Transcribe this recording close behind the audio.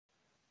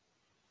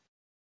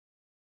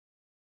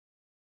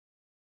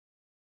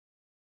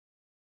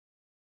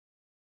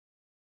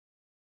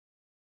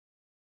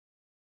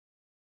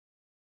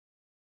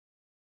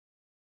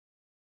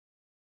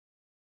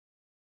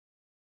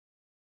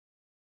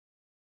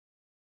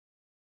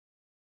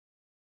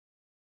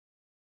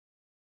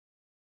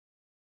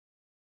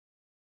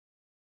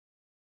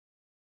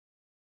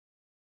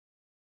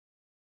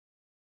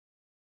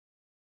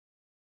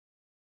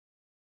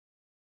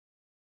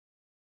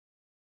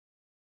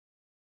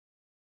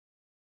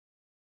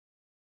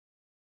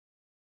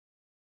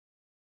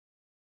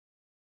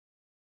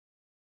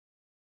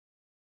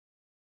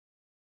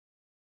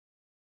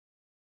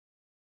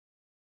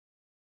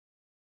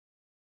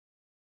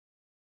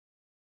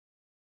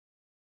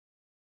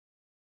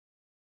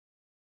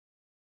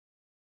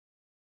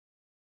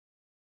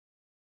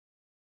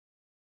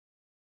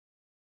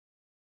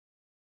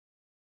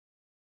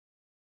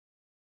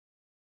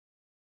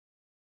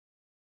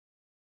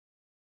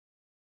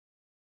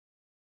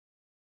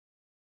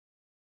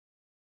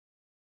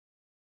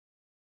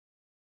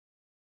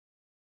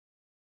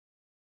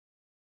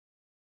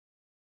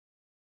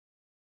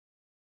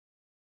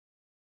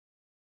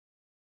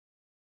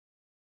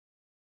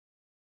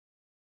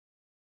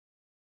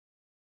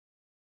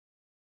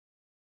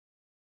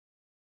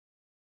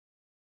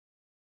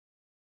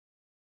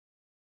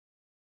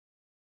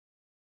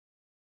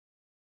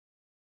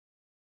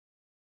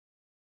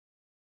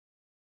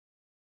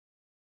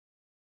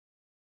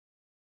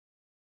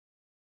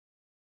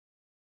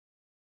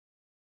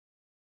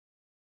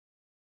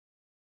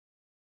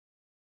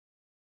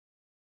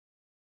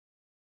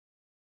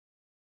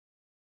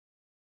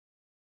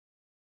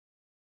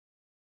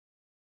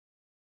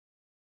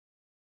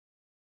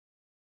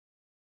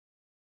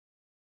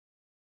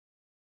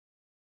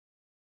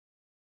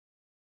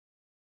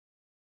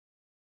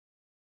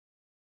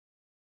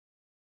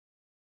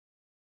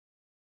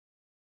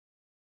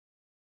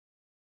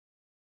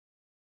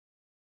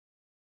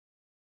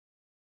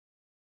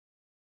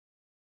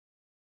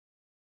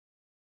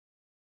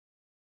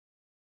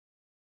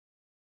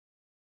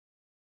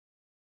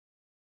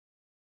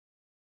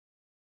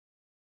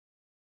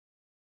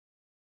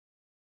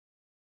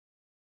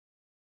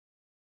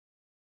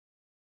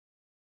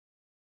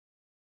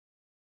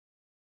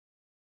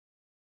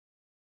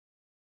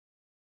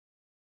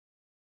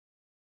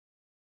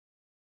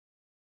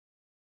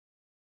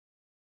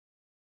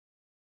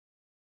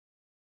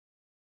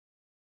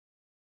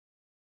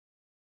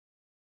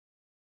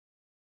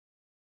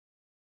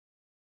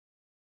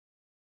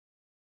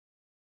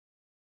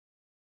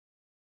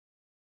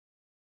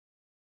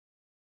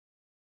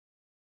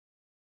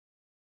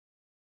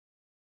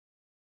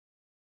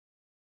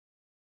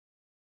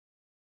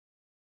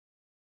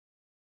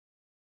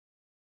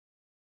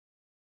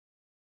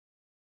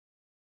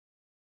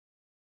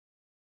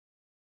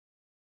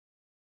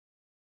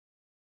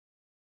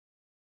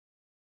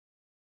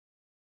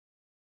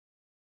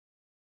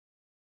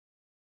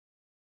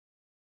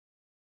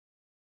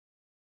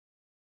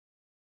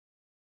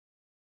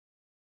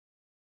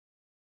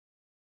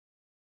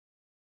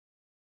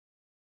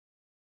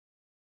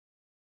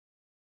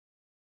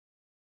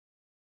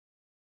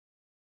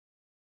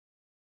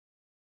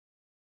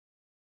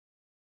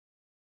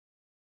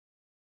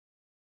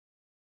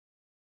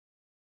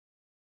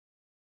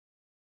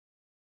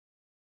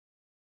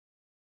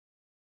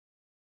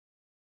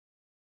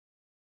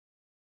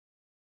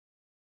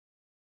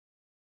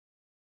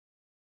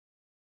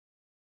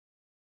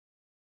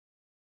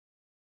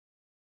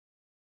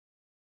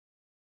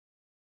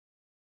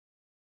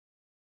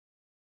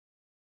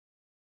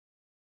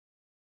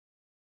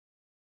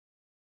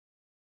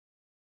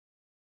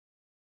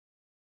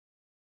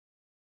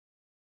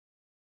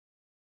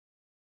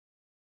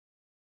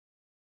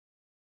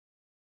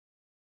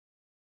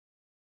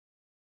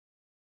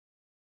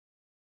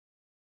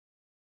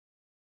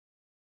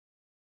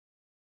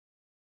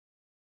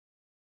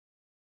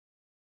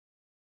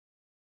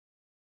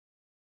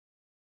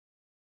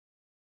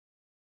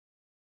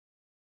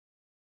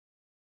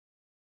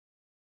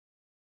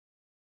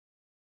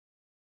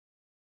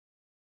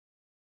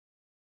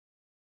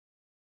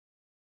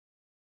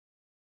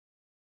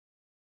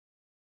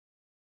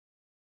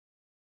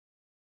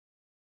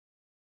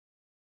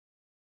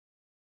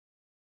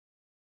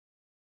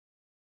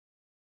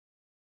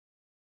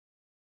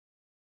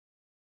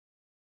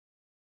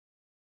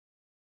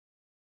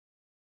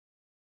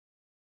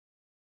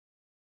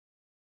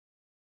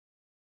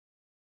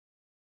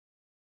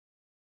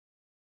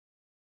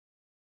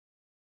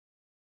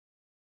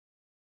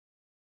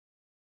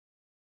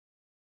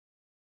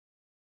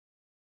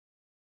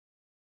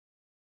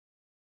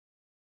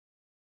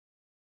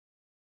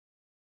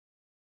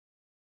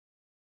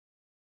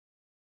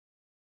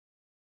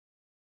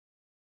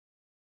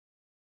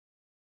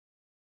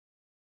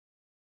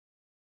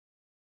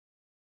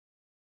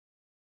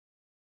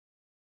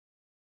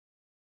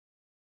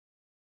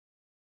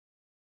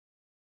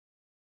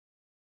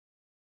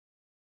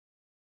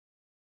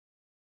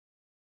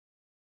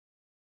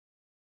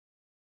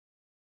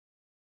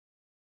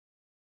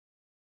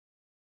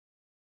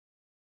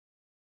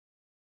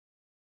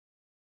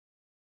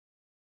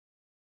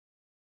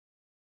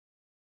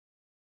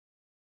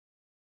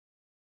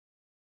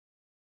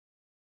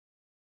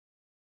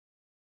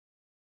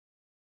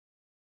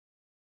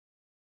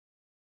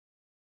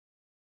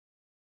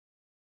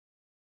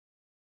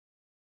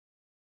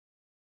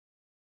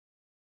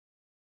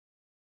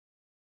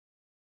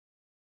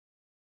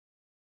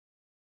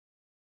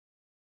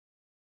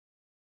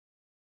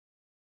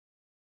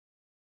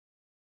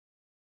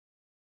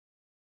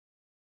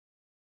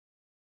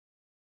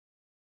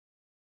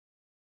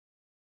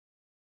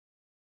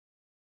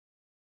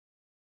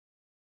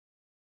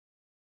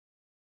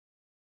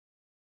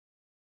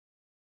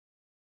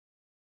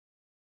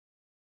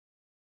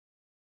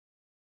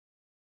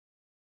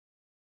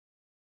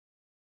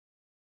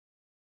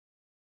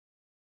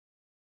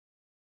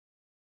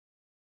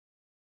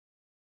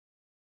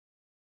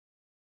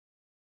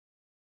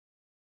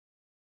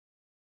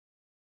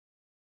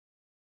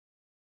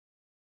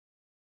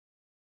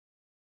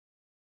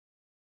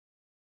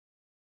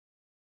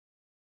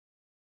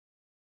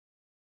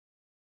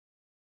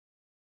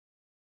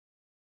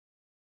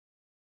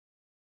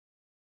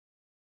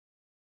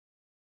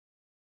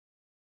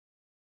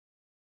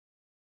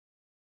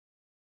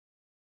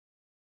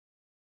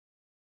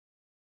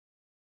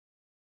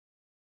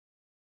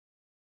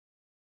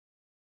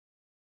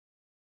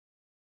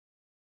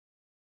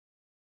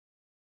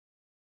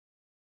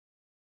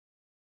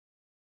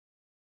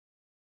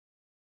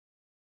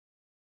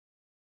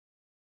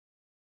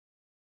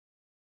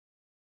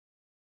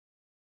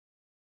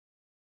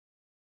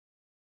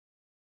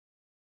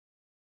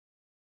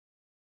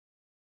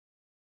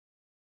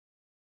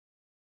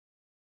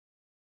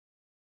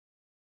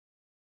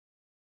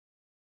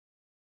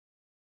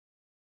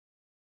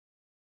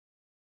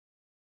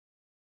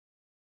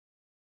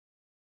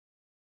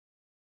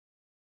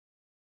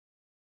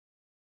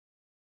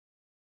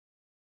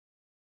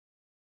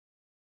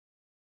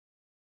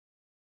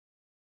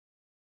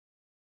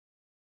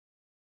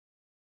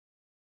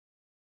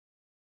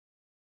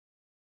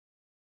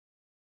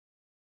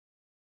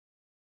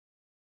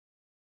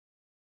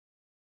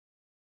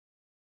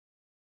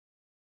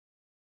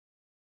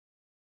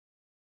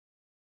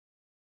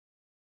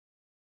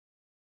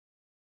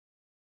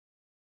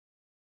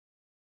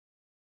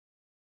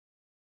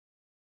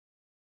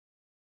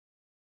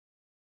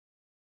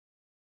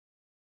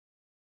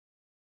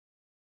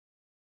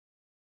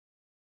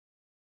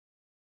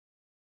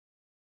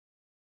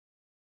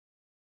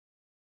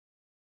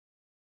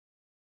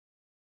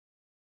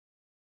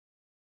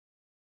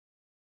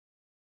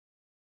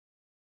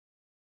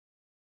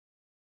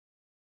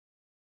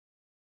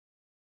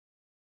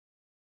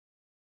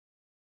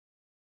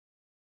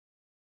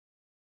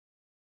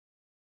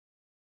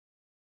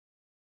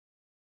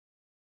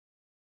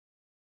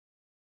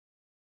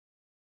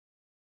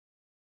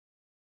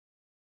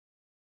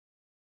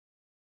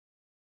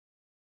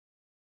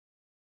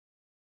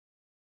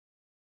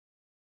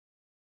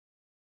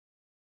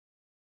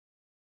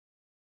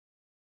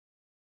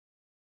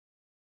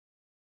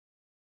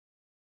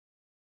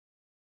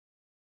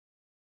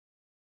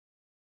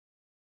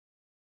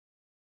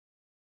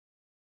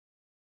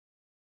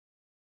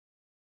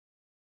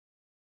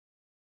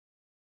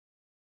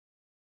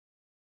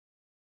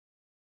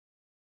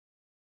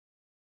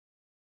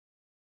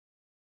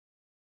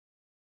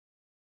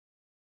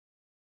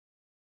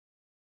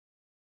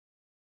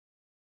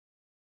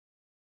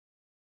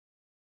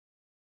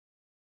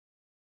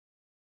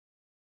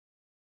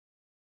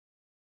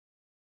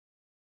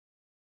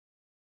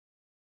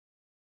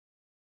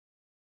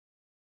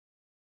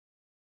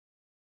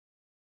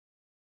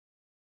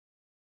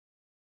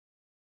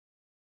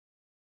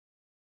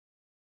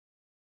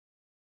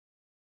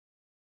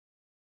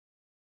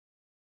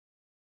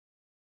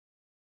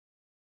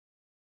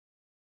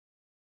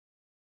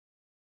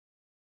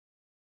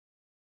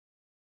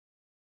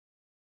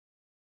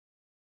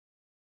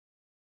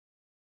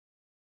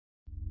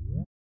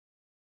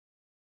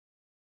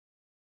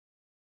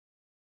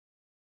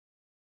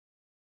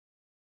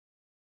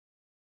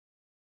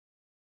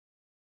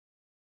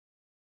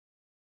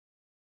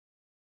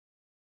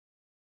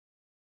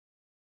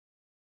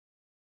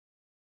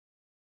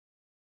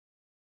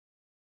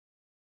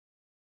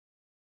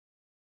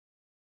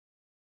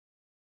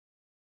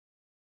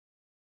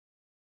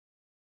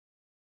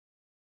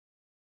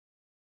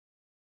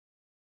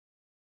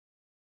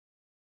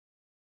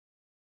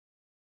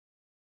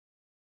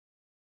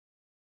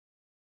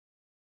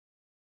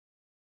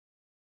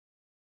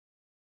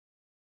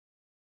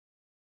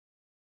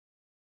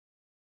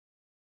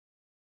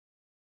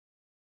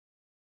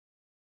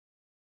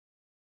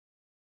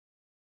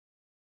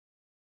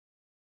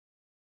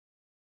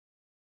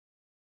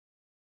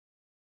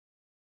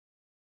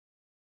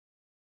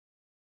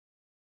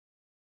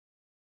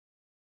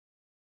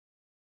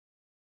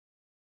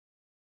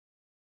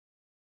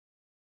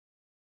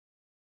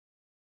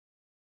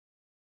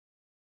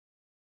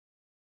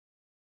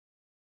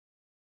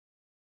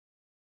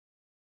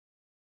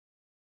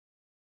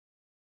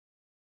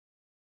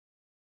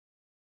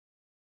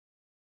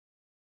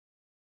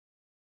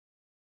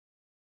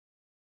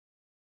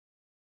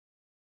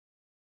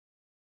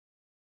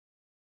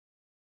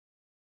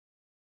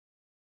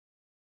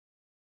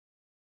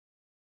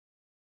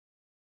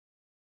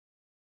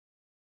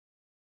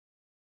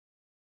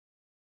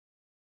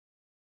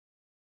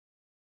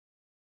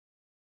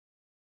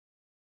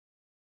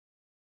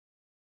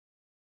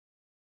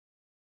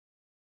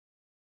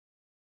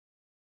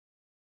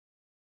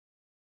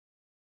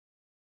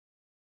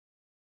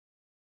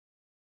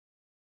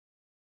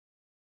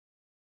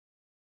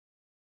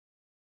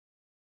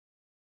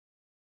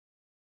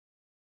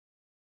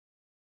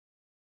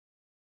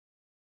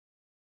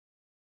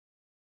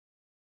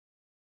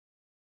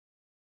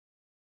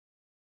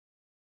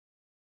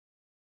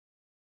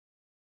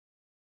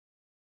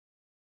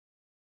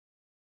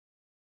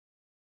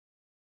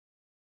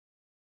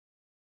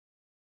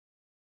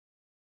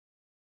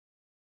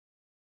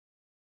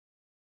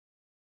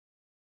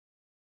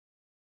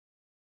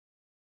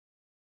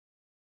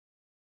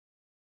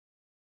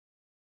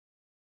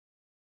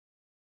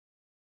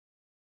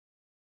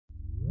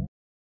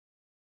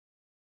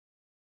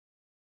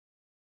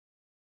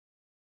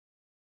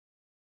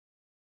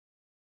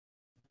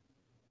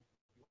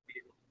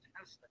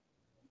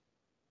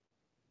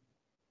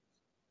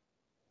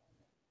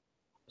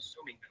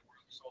assuming that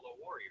we're solo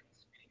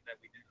warriors, meaning that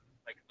we do,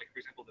 like for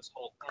example, this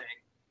whole thing,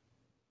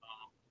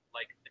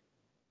 like.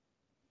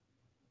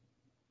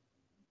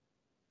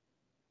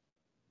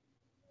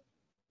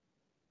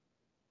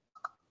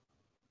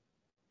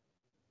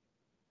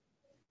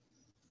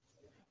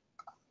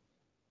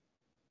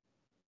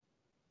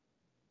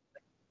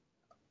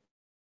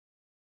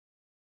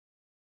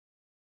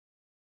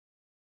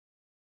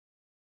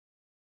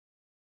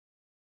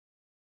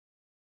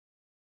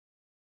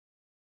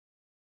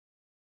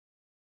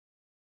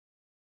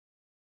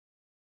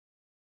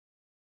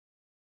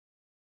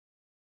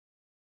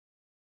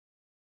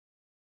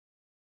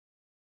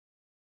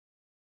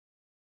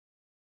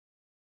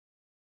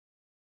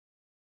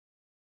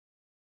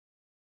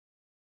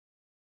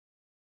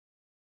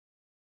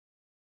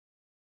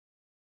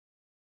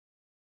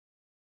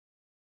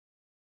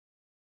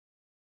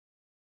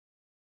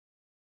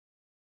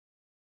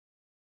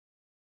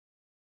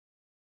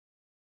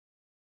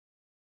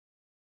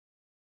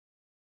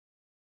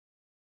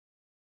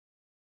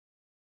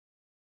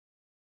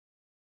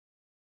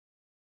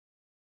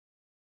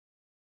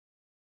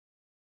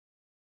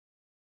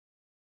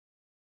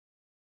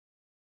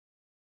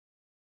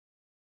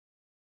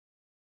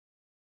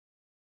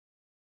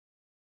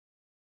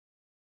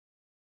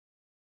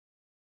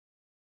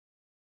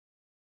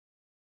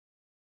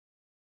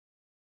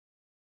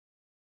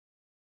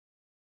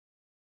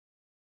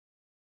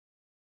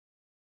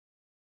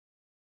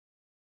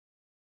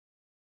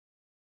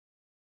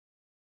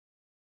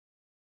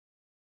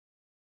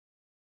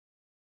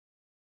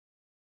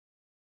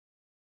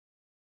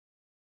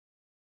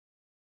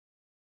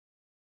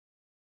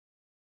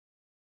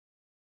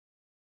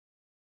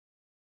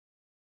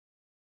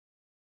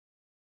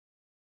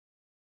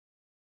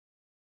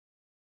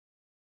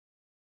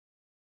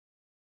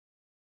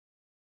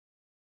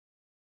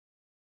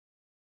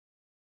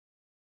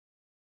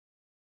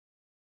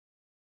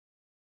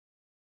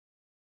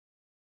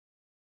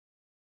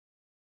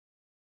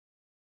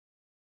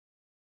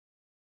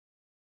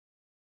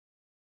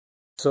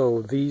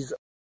 So these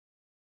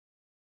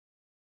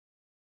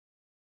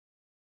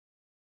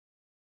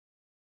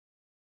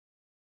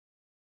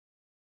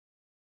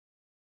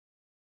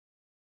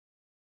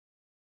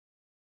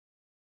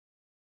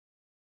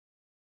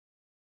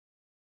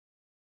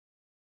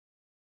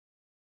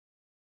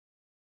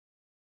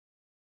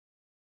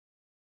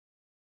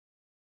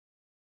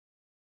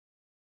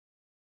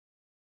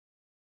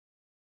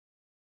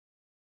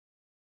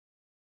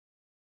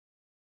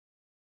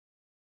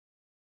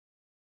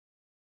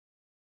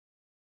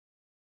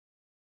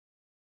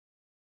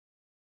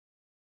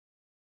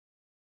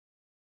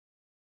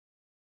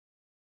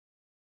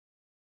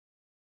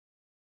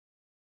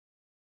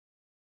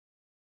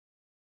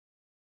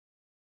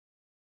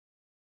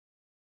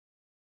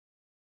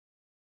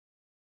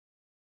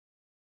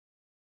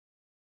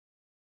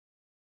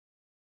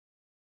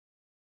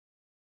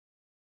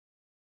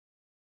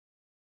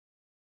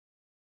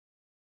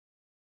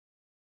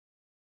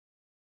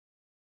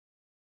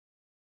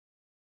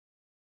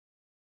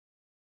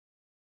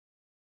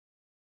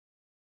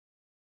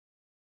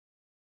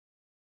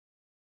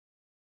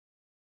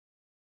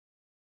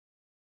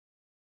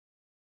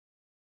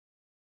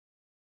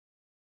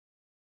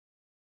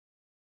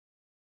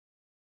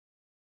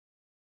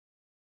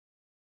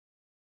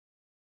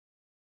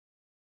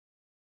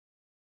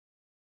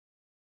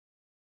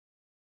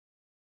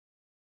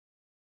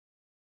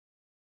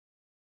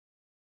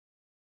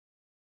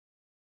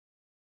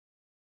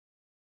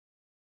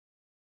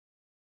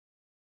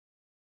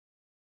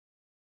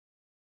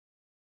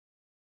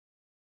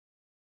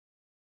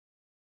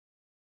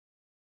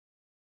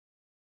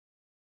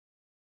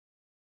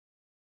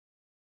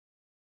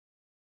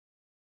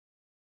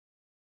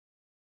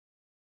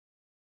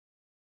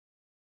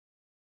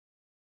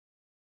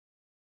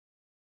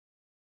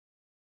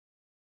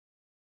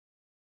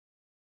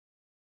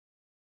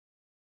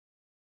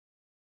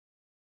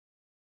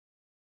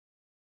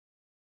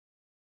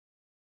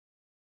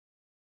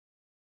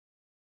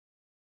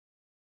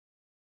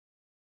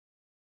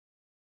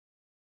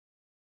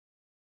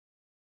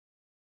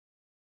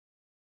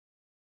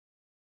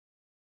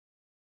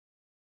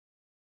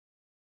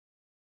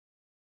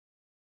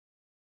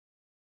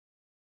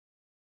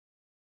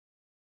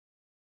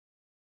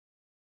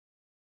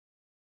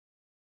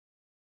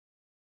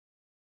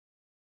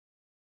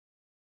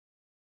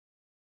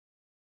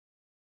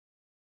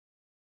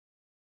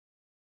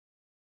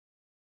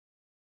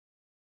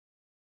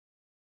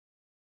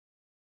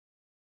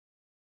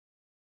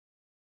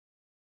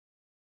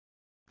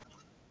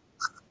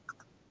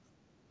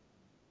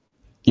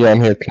Yeah,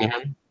 I'm here. Can you hear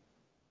me?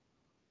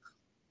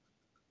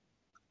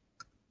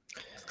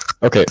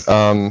 Okay.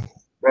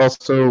 Well,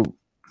 so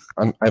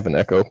I have an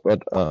echo,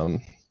 but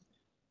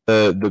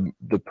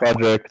the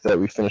project that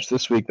we finished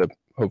this week that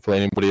hopefully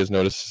anybody has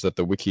noticed is that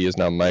the wiki is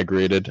now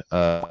migrated.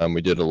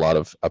 We did a lot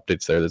of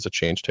updates there. There's a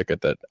change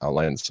ticket that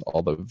outlines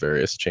all the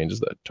various changes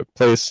that took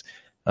place.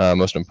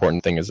 Most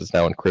important thing is it's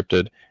now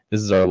encrypted.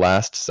 This is our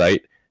last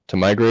site to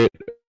migrate.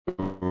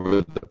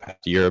 over the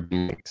past year, I've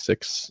been making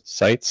 6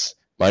 sites.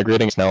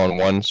 Migrating is now on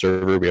one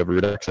server. We have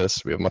root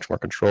access. We have much more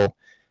control.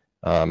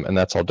 And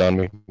that's all done.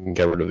 We can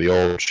get rid of the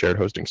old shared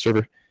hosting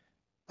server.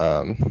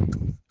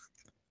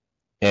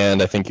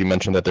 And I think you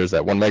mentioned that there's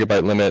that 1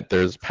 megabyte limit.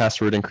 There's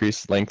password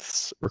increase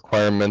lengths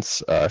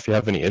requirements. If you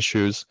have any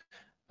issues,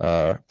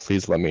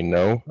 please let me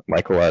know.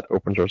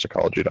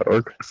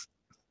 Michael@opensourceecology.org.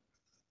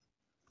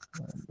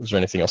 Is there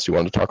anything else you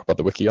wanted to talk about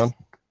the wiki on? I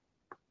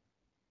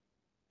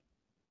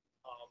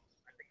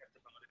think that's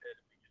about it.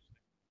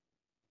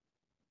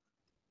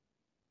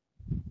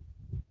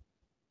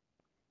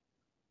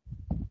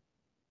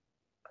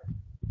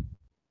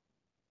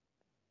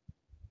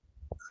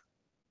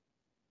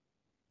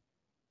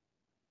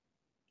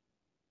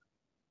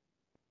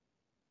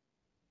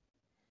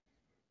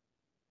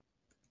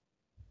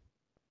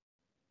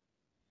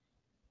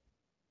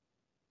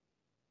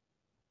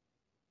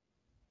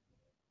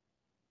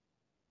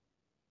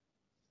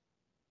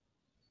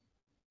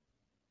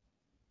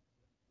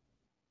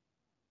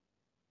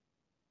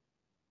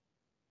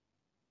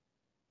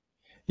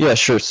 Yeah,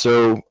 sure.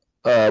 So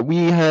we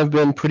have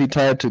been pretty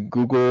tied to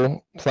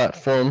Google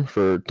platform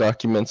for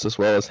documents as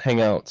well as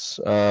Hangouts.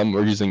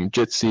 We're using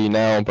Jitsi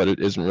now, but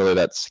it isn't really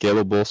that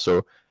scalable.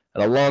 So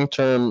in a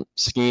long-term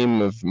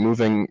scheme of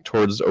moving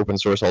towards open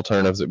source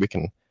alternatives that we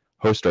can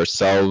host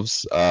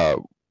ourselves,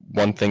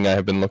 one thing I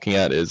have been looking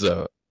at is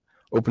a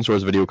open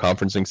source video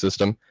conferencing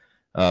system.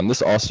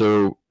 This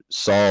also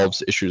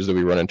solves issues that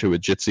we run into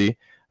with Jitsi,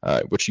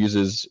 which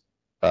uses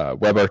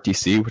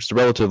WebRTC, which is a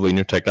relatively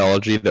new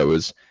technology that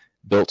was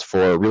built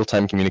for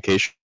real-time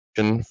communication,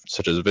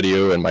 such as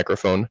video and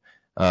microphone,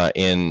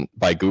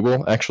 by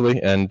Google,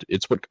 actually, and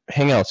it's what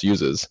Hangouts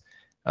uses,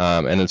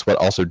 and it's what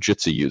also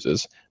Jitsi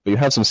uses. But you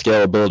have some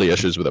scalability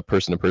issues with a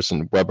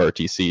person-to-person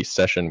WebRTC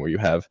session where you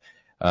have,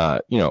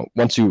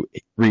 once you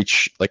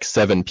reach like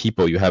 7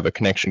 people, you have a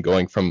connection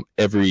going from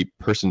every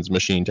person's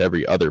machine to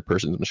every other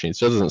person's machine.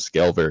 So it doesn't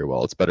scale very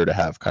well. It's better to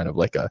have kind of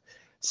like a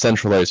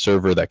centralized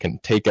server that can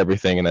take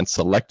everything and then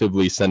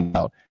selectively send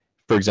out.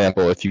 For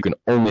example, if you can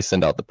only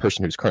send out the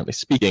person who's currently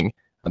speaking,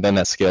 then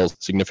that scales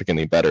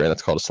significantly better, and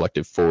that's called a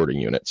selective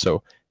forwarding unit.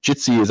 So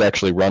Jitsi is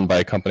actually run by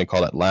a company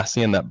called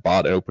Atlassian that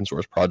bought an open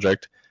source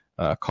project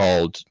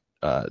called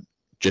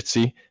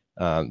Jitsi.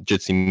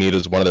 Jitsi Meet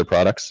is one of their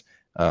products.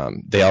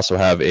 They also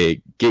have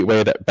a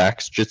gateway that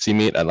backs Jitsi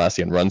Meet.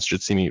 Atlassian runs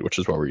Jitsi Meet, which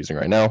is what we're using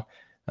right now.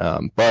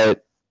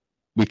 But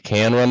we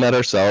can run that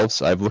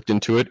ourselves. I've looked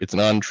into it. It's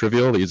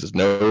non-trivial. It uses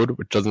Node,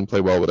 which doesn't play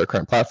well with our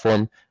current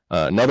platform.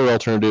 Another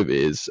alternative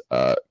is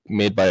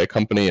made by an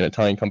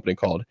Italian company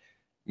called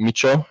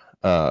Micho.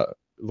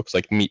 Looks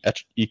like Meet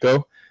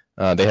Eco.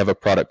 They have a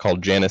product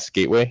called Janus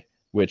Gateway,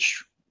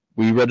 which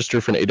we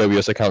registered for an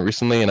AWS account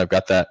recently, and I've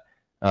got that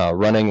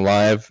running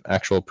live,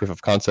 actual proof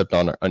of concept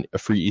on a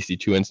free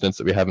EC2 instance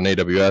that we have in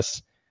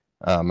AWS.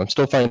 I'm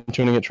still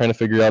fine-tuning it, trying to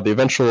figure out the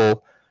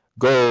eventual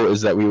goal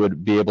is that we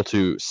would be able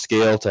to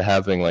scale to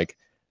having like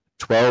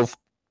 12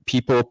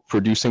 people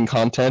producing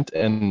content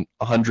and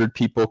 100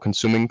 people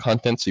consuming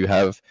content. So you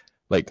have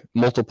like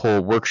multiple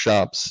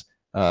workshops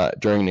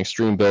during an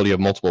extreme build. You have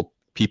multiple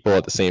people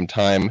at the same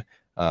time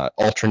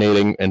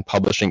alternating and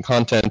publishing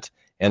content,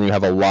 and you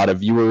have a lot of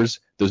viewers.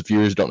 Those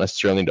viewers don't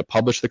necessarily need to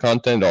publish the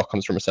content. It all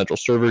comes from a central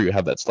server. You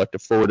have that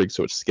selective forwarding,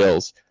 so it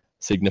scales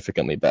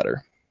significantly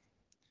better.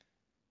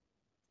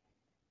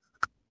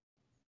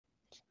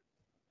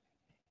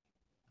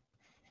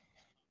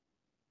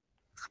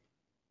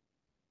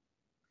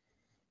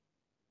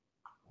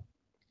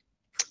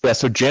 Yeah,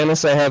 so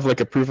Janus, I have like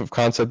a proof of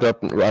concept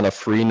up on a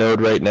free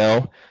node right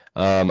now.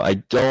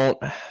 I don't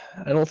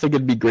think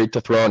it'd be great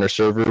to throw on our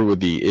server with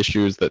the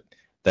issues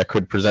that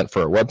could present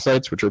for our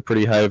websites, which are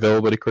pretty high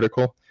availability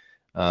critical.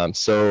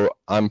 So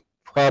I'm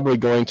probably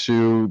going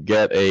to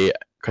get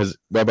because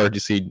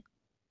WebRTC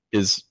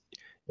is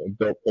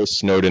built post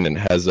Snowden and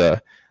has a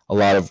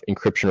lot of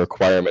encryption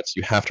requirements.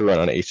 You have to run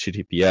on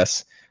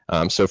HTTPS.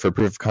 So for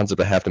proof of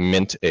concept, I have to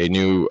mint a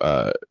new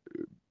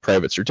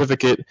private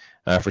certificate.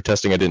 For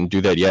testing, I didn't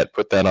do that yet.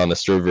 Put that on the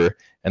server,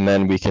 and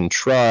then we can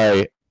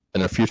try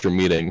in a future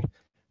meeting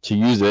to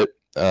use it.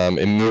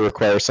 It may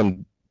require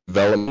some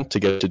development to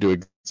get it to do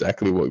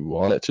exactly what we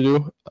want it to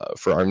do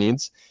for our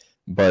needs.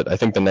 But I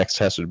think the next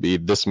test would be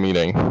this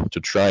meeting to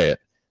try it.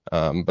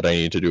 But I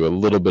need to do a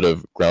little bit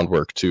of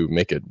groundwork to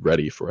make it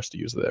ready for us to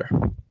use there.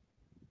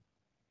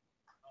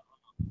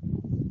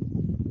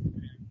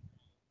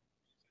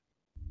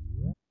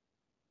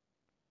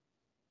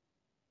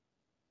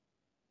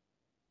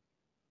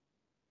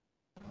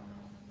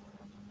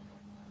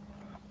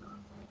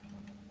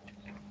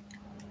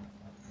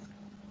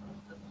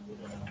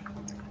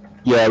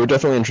 Yeah, we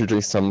definitely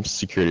introduced some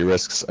security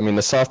risks. I mean,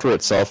 the software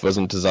itself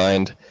wasn't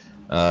designed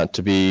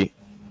to be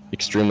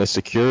extremely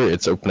secure.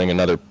 It's opening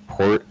another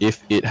port.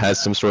 If it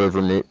has some sort of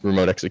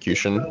remote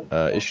execution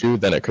issue,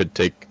 then it could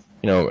take,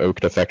 it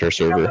could affect our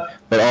server.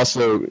 But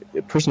also,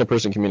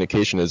 person-to-person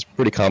communication is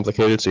pretty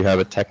complicated. So you have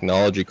a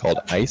technology called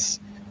ICE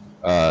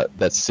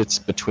that sits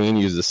between,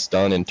 uses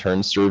stun and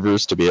turn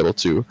servers to be able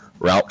to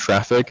route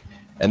traffic.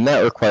 and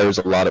that requires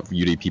a lot of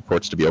UDP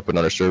ports to be open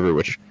on our server,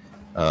 which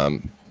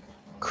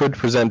could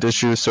present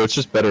issues. So it's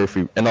just better if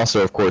we, and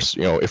also of course,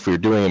 if we were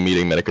doing a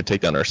meeting, then it could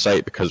take down our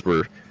site because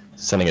we're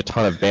sending a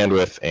ton of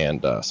bandwidth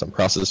and some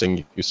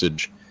processing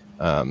usage.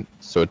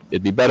 So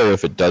it'd be better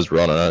if it does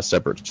run on a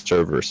separate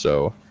server.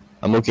 So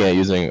I'm looking at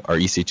using our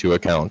EC2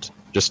 account.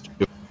 Just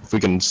if we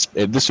can,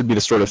 this would be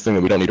the sort of thing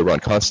that we don't need to run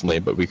constantly,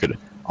 but we could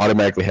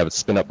automatically have it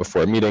spin up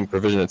before a meeting,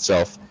 provision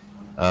itself,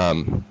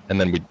 and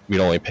then we'd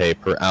only pay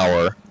per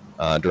hour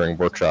during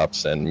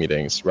workshops and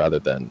meetings rather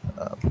than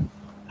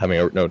having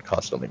a node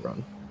constantly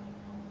run.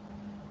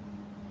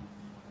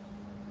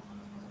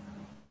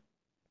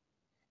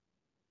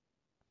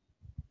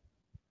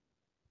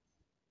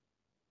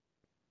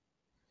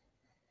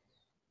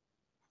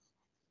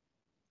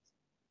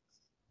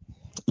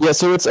 Yeah,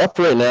 so it's up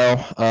right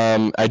now.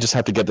 I just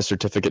have to get the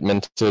certificate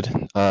minted.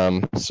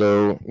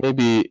 So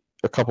maybe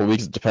a couple of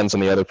weeks. It depends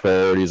on the other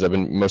priorities. I've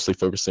been mostly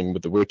focusing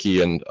with the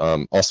wiki, and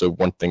also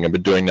one thing I've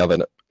been doing now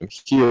that I'm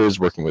here is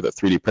working with a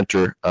 3D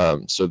printer.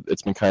 So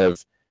it's been kind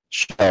of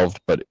shelved,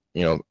 but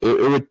it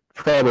would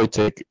probably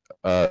take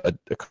a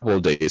couple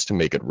of days to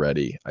make it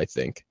ready, I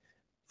think,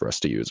 for us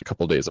to use. A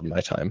couple of days of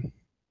my time.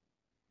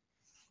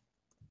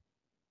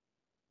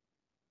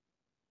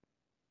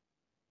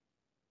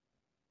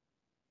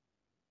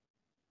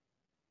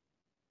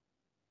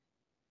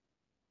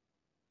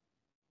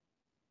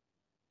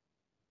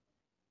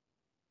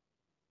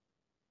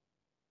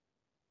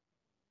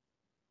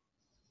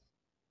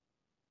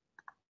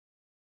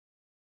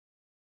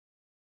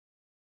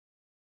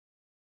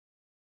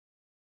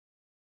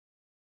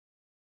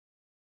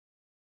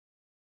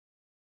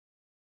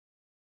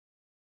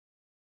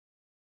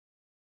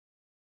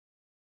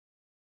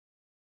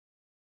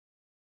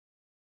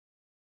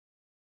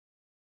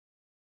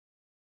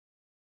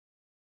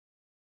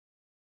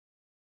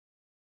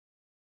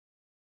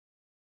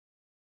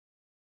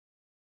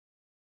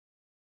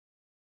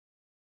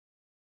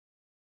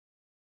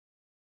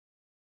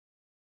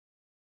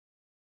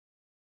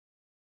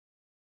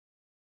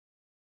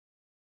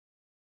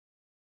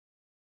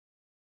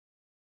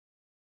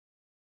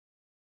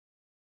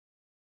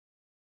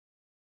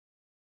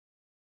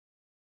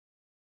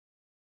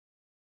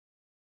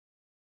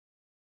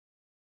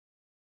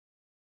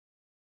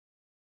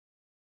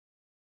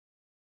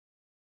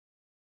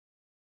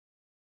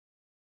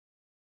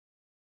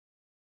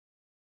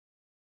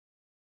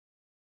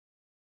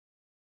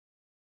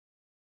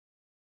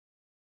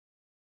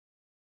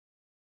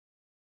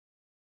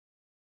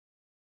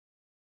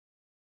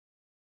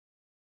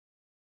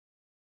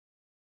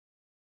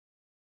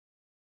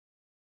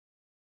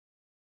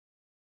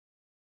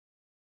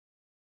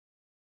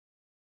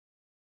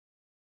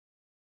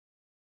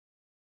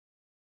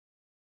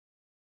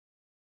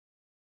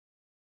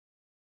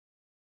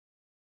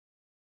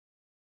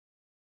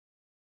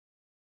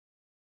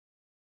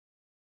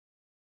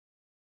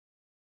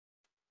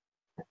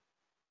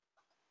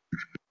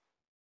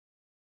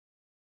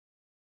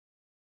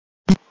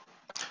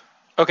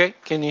 Okay,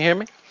 can you hear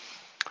me?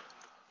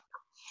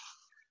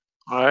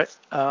 All right.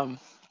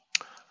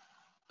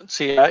 Let's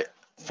see. I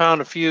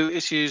found a few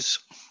issues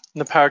in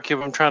the Power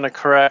Cube I'm trying to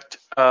correct.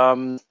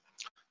 Let's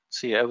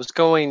see. I was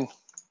going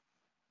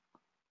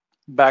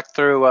back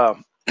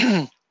through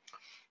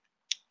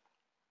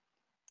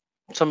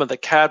some of the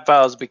CAD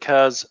files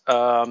because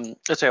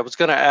let's see.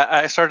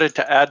 I started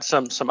to add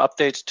some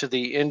updates to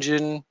the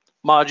engine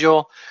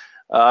module.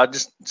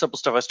 Just simple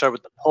stuff. I started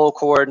with the pull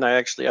cord, and I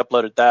actually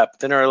uploaded that. But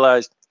then I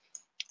realized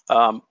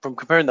from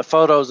comparing the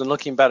photos and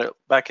looking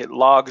back at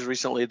logs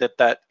recently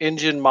that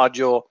engine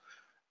module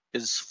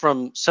is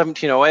from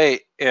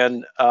 1708,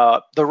 and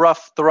the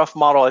rough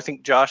model, I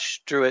think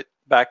Josh drew it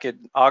back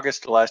in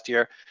August of last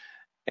year,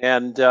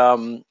 and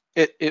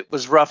it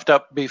was roughed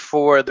up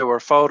before there were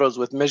photos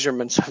with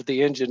measurements of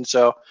the engine.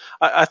 So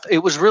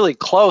it was really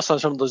close on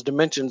some of those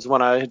dimensions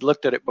when I had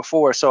looked at it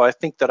before. So I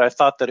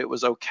thought that it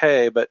was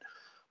okay, but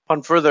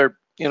upon further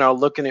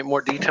looking at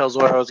more details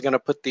where I was going to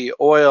put the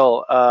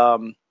oil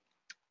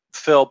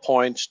fill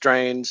points,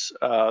 drains,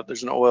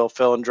 there's an oil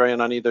fill and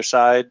drain on either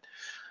side,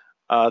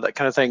 that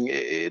kind of thing.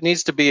 It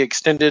needs to be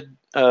extended.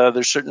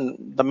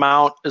 The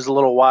mount is a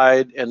little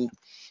wide, and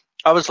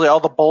obviously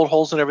all the bolt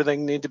holes and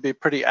everything need to be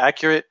pretty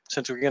accurate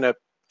since we're going to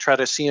try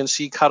to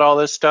CNC cut all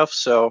this stuff.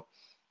 So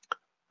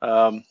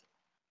I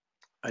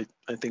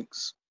think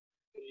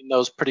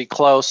those pretty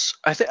close.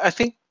 I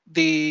think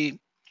the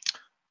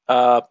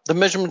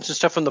measurements and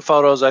stuff from the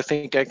photos, I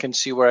think I can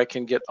see where I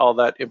can get all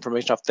that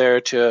information off there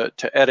to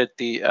edit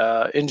the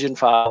engine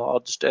file. I'll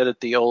just edit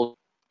the old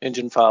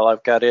engine file.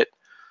 I've got it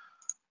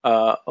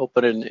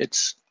open, and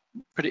it's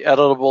pretty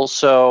editable,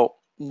 so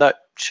that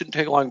shouldn't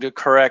take long to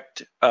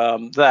correct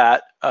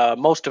that.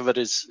 Most of it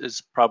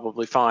is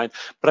probably fine,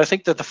 but I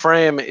think that the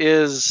frame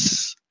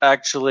is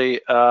actually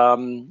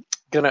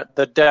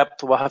the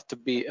depth will have to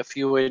be a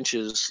few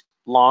inches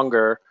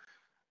longer,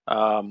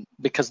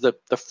 because the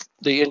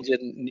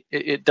engine,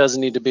 it does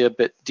need to be a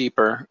bit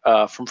deeper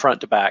from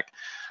front to back.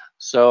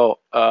 So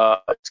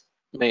it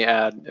may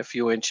add a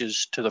few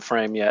inches to the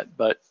frame yet,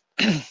 but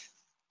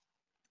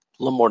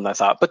little more than I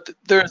thought. But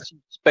there's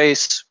some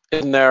space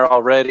in there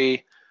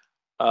already.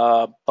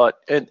 But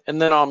then I'm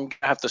gonna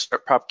have to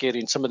start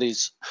propagating some of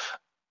these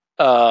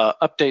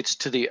updates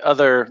to the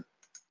other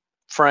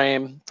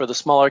frame for the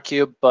smaller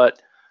cube.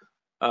 But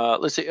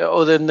let's see.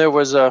 Oh, then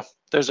there's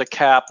a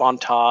cap on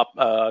top,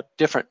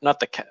 different, not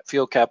the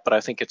fuel cap, but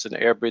I think it's an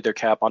air breather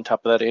cap on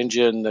top of that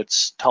engine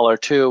that's taller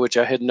too, which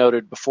I had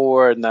noted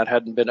before, and that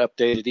hadn't been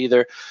updated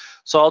either.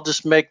 So I'll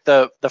just make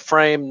the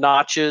frame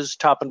notches,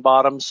 top and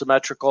bottom,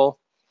 symmetrical,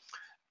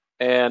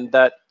 and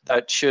that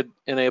should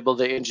enable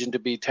the engine to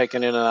be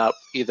taken in and out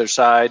either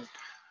side.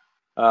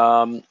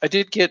 I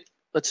did get,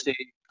 let's see,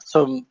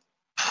 some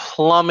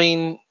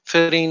plumbing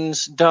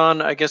fittings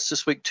done, I guess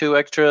this week too,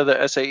 extra,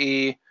 the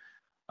SAE.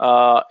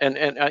 Yeah,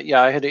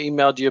 I had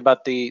emailed you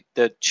about the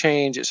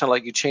change. It sounded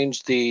like you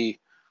changed the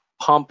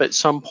pump at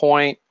some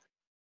point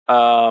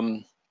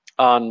on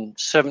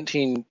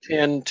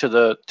 1710 to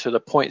the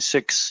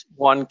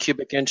 0.61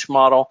 cubic inch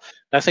model.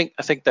 And I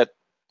think that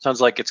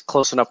sounds like it's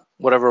close enough.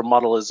 Whatever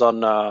model is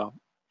on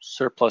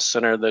Surplus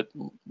Center, that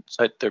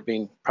site they're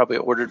being probably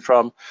ordered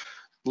from,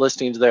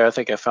 listings there. I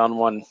think I found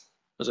one,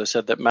 as I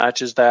said, that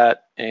matches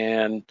that,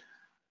 and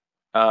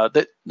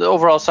the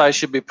overall size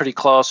should be pretty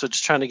close. So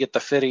just trying to get the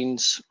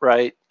fittings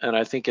right, and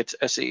I think it's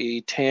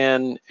SE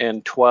 10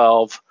 and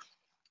 12,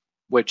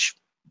 which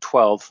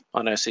 12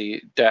 on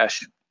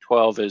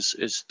SE-12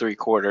 is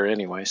 3/4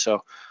 anyway.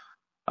 So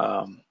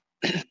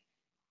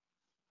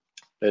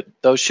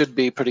those should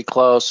be pretty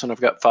close, and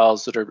I've got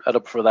files that are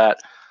up for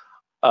that.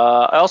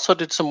 I also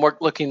did some work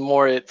looking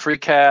more at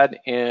FreeCAD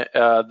and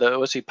the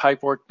OSE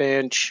pipe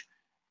workbench,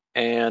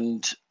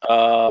 and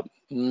I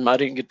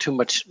didn't get too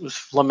much with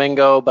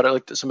Flamingo, but I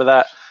looked at some of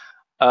that.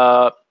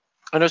 I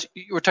know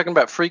you were talking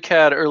about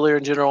FreeCAD earlier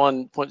in general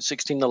on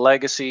 0.16, the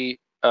legacy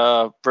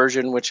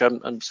version, which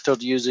I'm still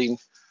using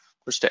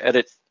just to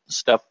edit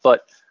stuff.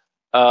 But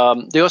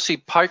the OSE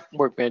pipe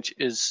workbench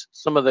is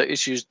some of the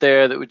issues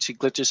there that we see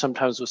glitches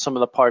sometimes with some of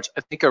the parts,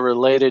 I think, are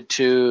related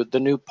to the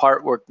new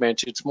part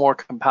workbench. It's more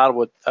compatible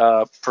with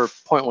for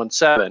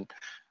 0.17.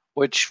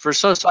 Which for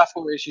some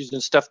software issues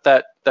and stuff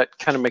that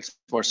kind of makes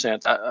more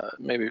sense.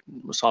 Maybe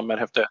Marcin might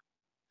have to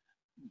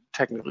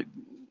technically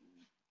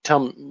tell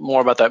me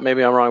more about that.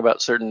 Maybe I'm wrong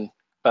about certain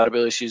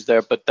compatibility issues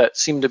there, but that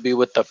seemed to be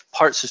what the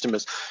part system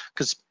is.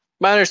 Because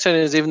my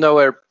understanding is, even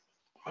though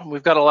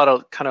we've got a lot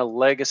of kind of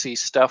legacy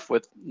stuff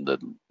with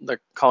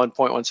they're calling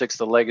 0.16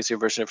 the legacy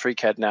version of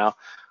FreeCAD now,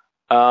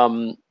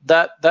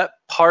 that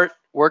part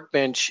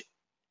workbench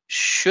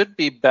should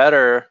be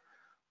better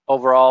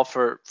overall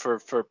for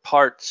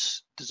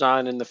parts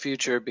design in the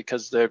future,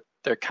 because they're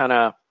kind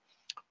of,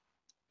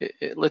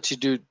 it lets you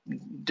do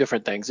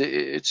different things.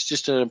 It's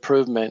just an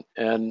improvement,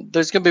 and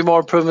there's going to be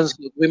more improvements.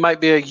 We might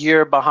be a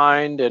year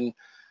behind, and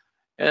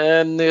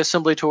the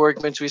assembly to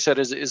workbench, we said,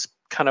 is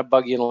kind of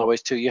buggy in a lot of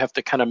ways too. You have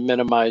to kind of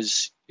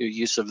minimize your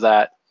use of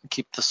that,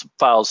 keep the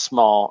files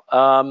small.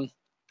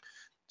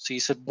 So you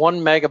said 1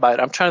 megabyte.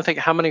 I'm trying to think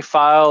how many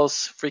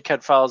files,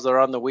 FreeCAD files, that are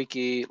on the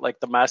wiki, like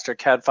the master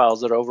CAD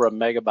files that are over 1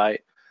 megabyte.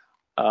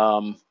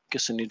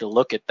 Guess I need to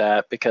look at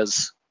that,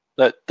 because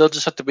they'll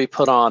just have to be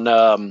put on,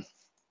 I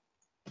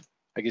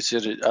guess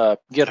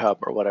GitHub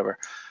or whatever.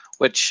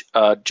 Which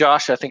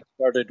Josh, I think,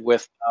 started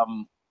with.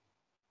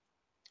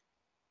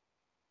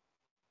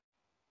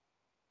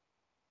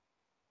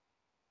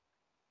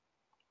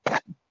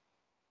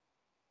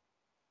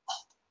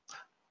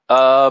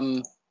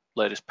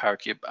 Latest Power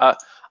Cube. I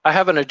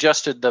haven't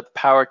adjusted the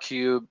Power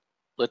Cube.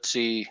 Let's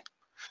see.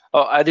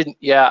 Oh, I didn't.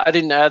 Yeah, I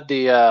didn't add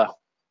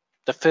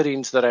the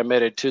fittings that I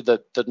made it to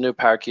the new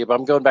Power Cube.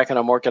 I'm going back and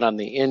I'm working on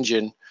the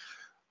engine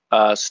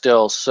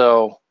still,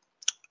 so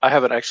I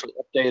haven't actually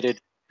updated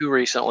too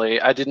recently.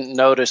 I didn't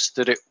notice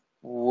that it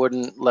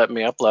wouldn't let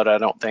me upload, I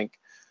don't think.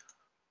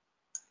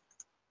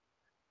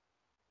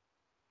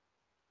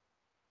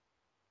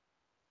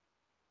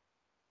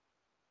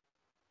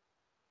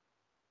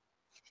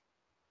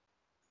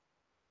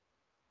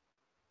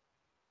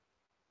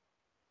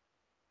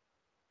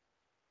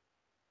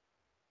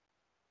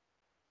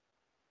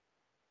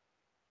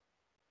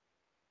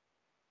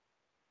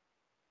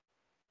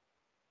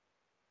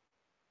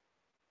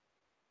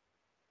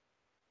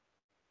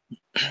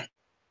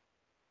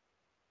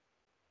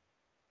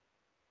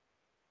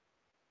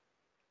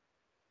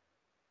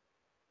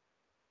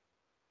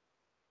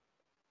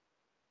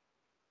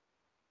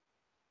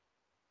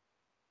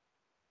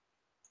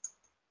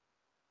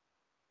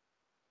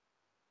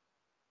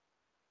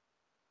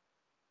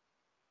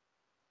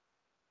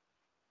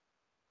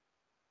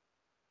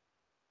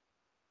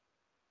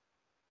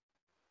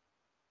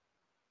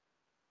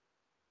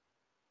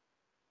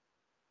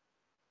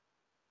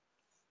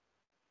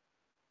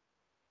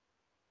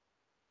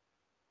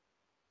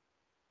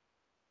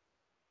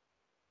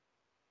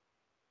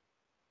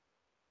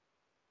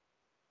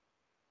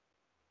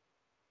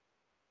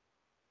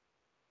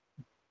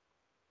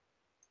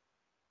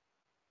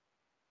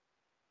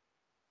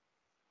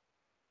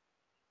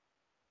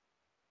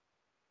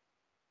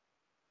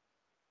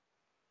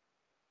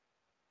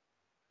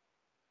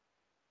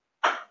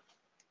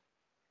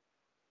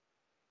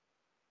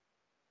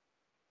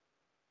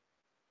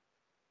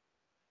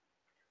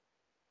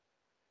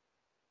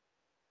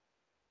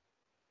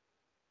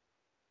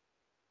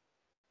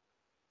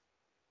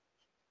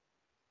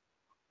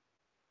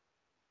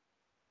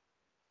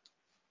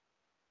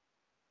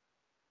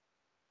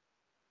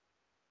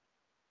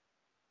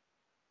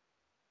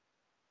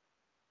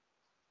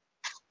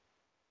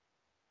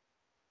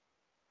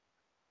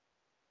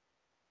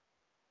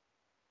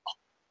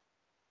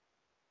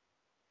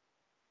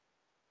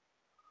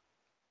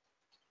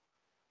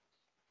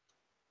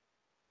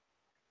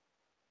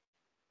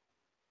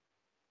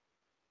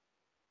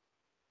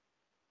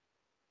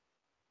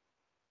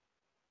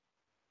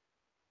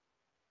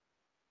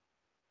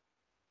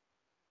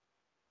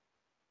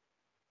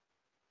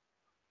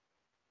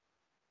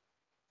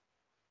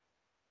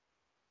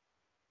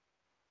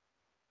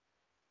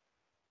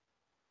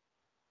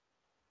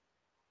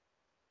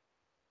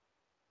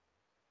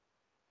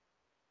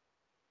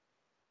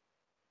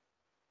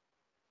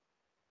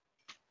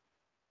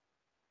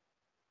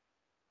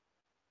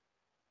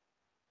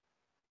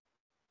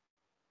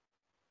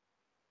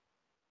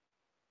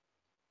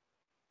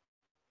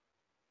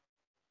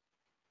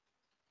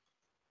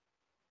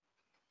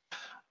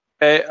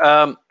 Okay,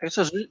 it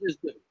says, is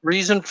the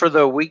reason for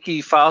the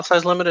Wiki file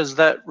size limit, is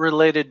that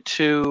related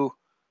to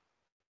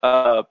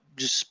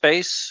just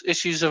space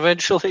issues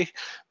eventually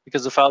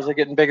because the files are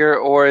getting bigger,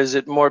 or is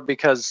it more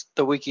because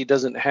the Wiki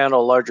doesn't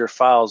handle larger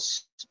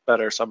files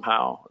better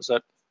somehow? Is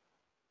that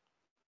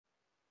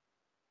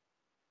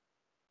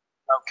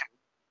okay?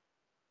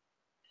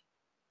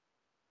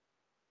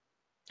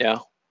 Yeah.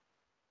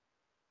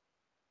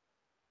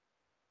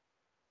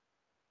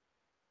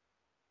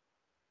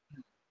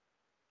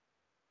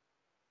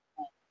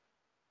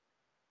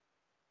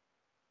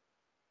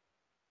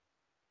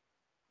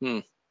 Hmm.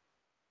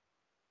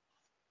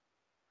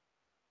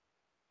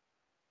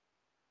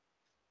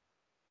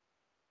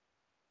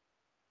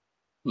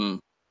 Hmm.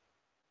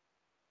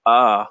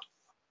 Ah.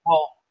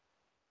 Well.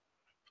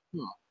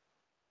 Hmm.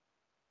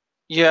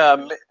 Yeah.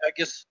 I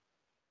guess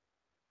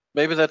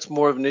maybe that's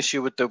more of an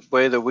issue with the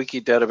way the Wiki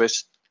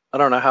database. I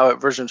don't know how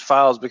it versions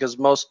files, because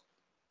most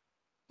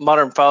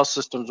modern file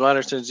systems, I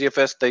understand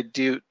ZFS, they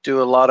do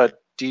a lot of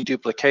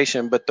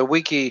deduplication, but the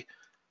Wiki,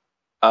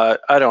 I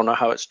don't know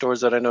how it stores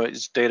that. I know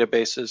it's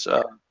databases.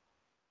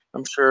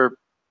 I'm sure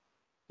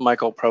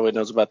Michael probably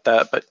knows about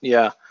that, but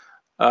yeah,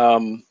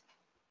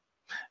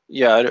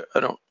 yeah, I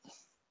don't.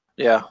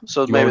 Yeah,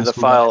 so You want maybe me to the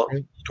speak on that, file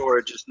right?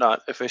 storage is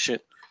not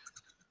efficient.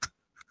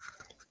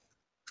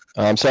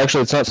 So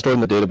actually, it's not stored in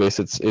the database.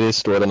 It is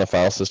stored on the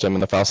file system,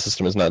 and the file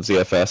system is not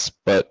ZFS.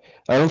 But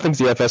I don't think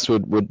ZFS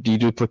would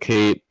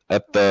deduplicate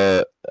at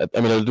the.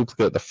 I mean, it would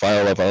duplicate at the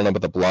file level. I don't know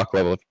about the block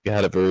level. If you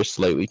had a very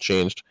slightly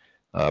changed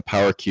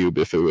power cube,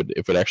 if it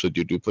would actually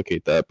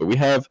duplicate that. But we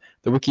have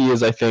the wiki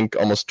is, I think,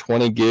 almost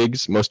 20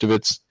 gigs. Most of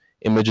it's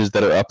images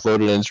that are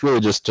uploaded, and it's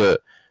really just to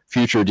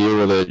future deal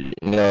with it.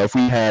 You know, if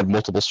we had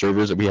multiple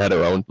servers, if we had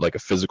our own, like a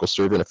physical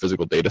server and a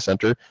physical data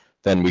center,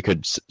 then we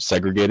could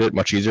segregate it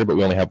much easier, but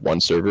we only have one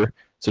server.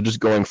 So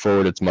just going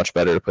forward, it's much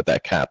better to put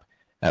that cap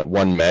at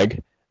 1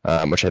 meg,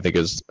 which I think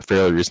is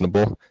fairly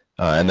reasonable.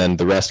 And then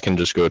the rest can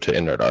just go to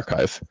Internet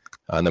Archive.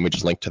 And then we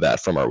just link to that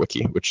from our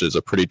wiki, which is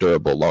a pretty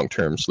durable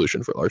long-term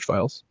solution for large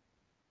files.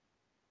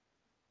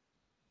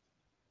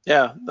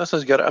 Yeah, that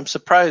sounds good. I'm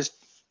surprised.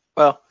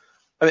 Well,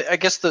 I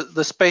guess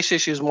the space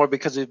issue is more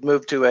because we've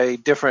moved to a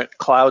different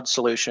cloud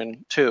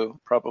solution too,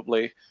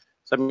 probably.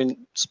 I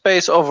mean,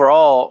 space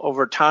overall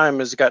over time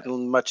has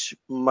gotten much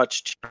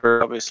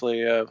cheaper. Obviously,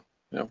 you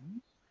know,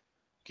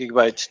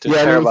 gigabytes to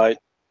terabyte. I mean,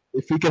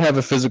 if we could have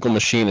a physical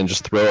machine and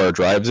just throw our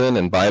drives in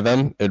and buy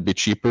them, it'd be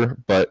cheaper.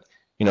 But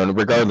you know,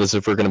 regardless,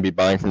 if we're going to be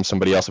buying from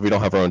somebody else, if we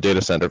don't have our own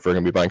data center, if we're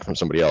going to be buying from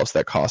somebody else,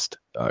 that cost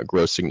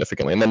grows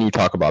significantly. And then you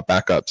talk about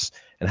backups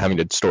and having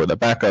to store the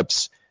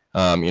backups.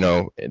 You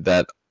know,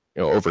 that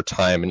over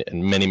time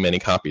and many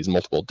copies,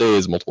 multiple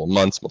days, multiple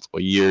months, multiple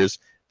years,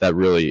 that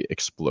really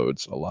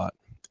explodes a lot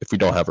if we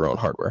don't have our own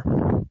hardware.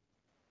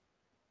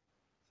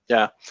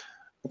 Yeah.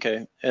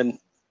 Okay. And I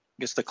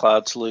guess the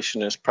cloud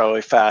solution is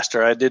probably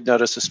faster. I did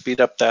notice a speed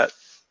up that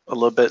a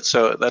little bit,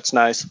 so that's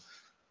nice.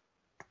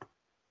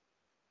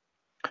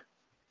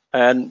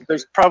 And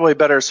there's probably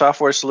better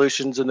software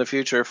solutions in the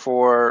future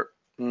for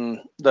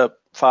the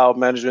file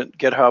management,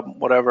 GitHub,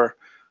 whatever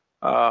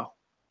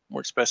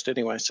works best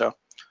anyway. So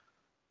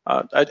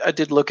I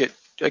did look at,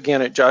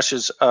 again, at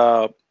Josh's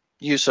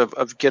use of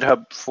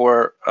GitHub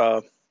for,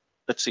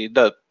 let's see,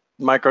 the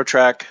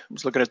microtrack. I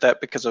was looking at that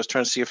because I was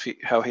trying to see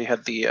how he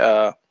had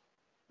the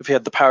if he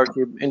had the Power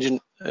Cube engine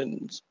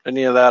and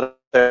any of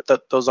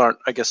that. Those aren't,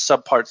 I guess,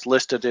 subparts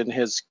listed in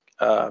his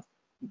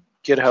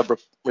GitHub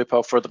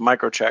repo for the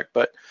microtrack,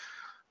 but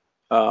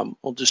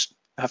we'll just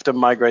have to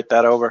migrate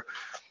that over.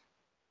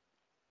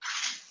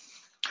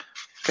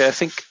 Okay, I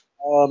think,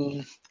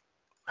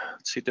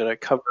 let's see, did I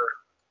cover?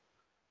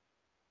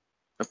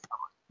 I've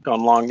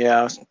gone long, yeah.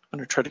 I was going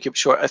to try to keep it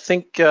short. I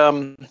think, I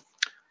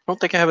don't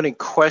think I have any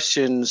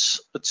questions,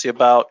 let's see,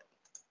 about,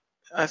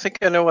 I think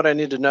I know what I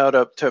need to know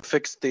to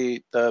fix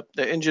the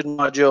engine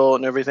module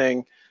and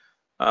everything.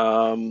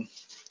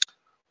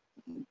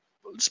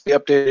 Let's be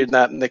updating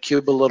that in the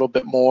cube a little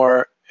bit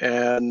more.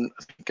 And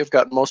I think I've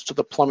got most of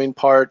the plumbing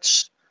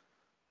parts.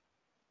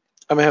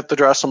 I may have to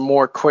draw some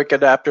more quick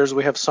adapters.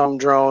 We have some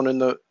drawn in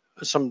the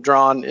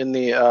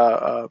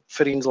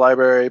fittings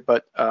library,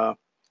 but got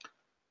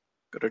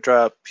to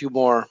draw a few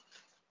more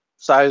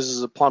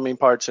sizes of plumbing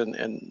parts,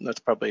 and that's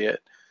probably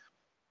it.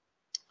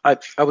 I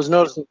was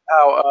noticing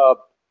how I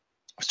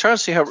was trying to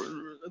see how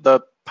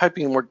the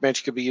piping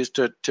workbench could be used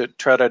to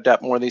try to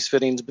adapt more of these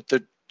fittings, but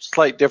the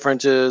slight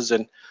differences,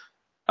 and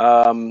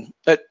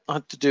that I'll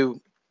have to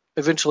do.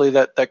 Eventually,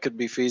 that could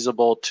be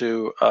feasible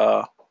to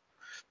if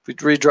we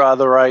redraw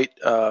the right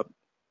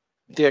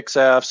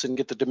DXFs and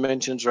get the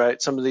dimensions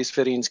right. Some of these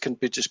fittings can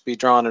just be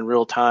drawn in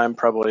real time,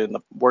 probably in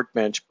the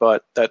workbench,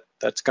 but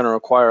that's going to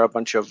require a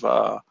bunch of.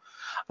 I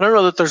don't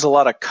know that there's a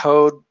lot of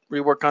code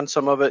rework on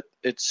some of it.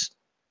 It's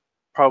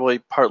probably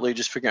partly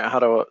just figuring out how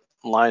to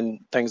line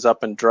things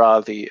up and draw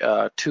the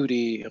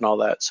 2D and all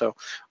that. So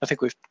I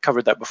think we've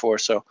covered that before.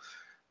 So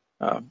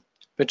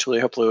eventually,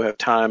 hopefully, we'll have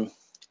time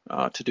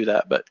to do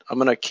that. But I'm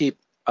going to keep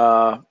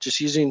just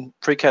using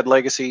FreeCAD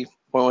Legacy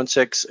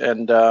 0.16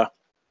 and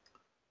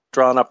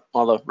drawn up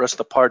all the rest of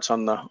the parts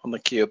on the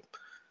cube.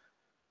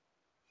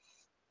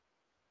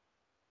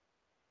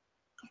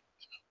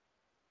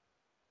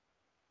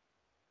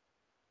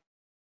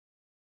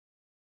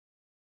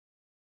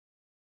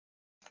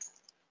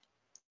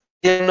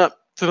 Yeah, I'm not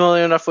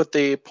familiar enough with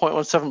the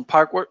 0.17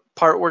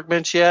 part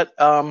workbench yet.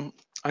 I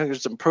think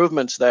there's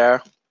improvements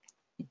there,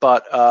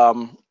 but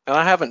and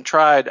I haven't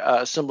tried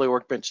Assembly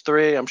Workbench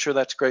 3. I'm sure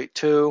that's great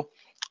too.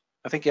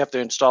 I think you have to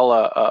install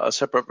a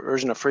separate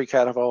version of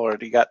FreeCAD. I've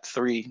already got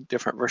 3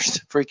 different versions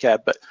of FreeCAD,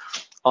 but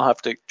I'll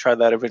have to try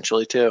that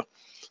eventually too.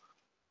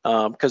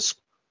 Because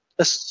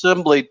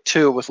Assembly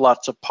 2 with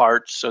lots of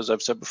parts, as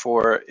I've said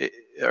before,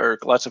 or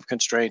lots of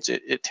constraints,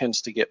 it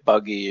tends to get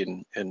buggy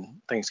and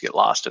things get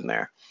lost in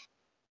there.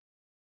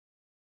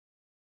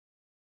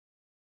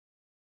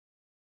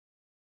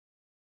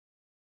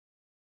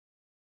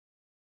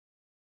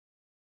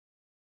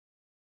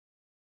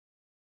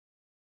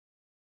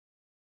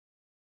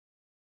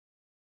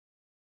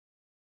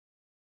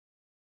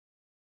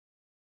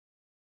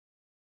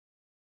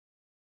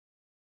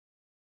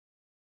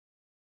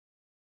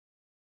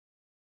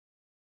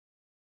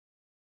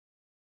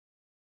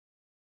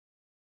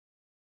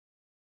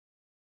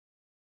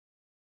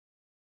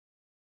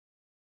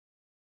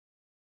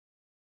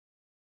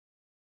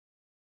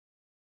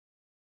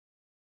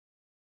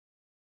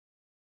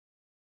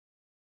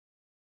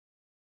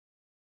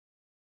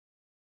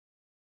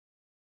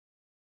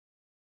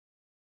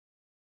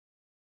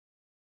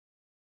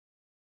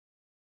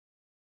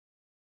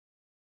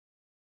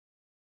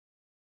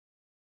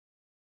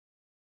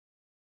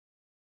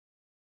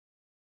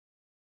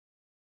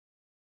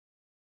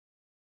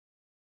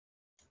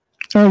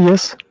 Oh,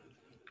 yes.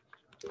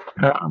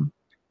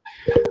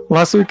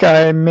 Last week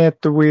I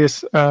met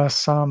with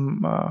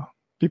some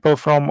people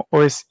from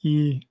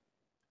OSE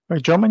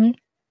Germany.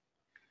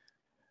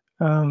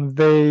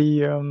 They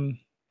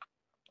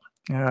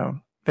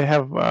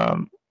have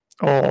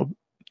or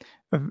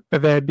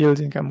they're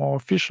building a more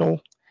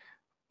official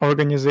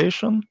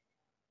organization,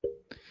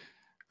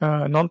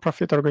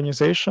 non-profit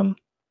organization,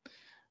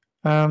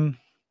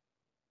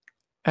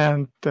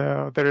 and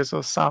there is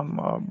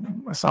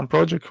some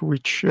project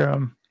which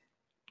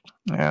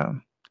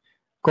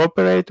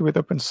cooperate with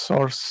Open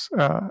Source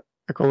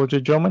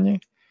Ecology Germany.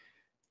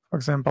 For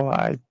example,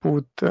 I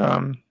put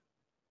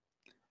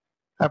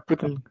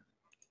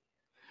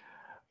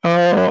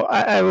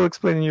I will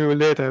explain you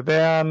later.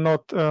 They are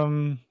not,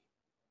 there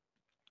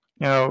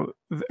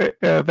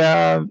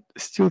are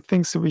still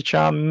things which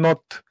are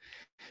not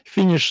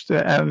finished,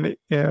 and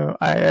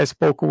I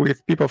spoke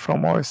with people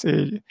from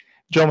OSE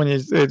Germany.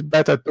 It's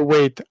better to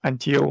wait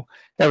until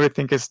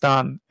everything is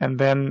done, and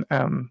then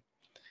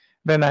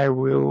I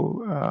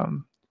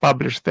will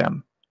publish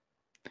them.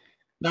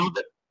 Now,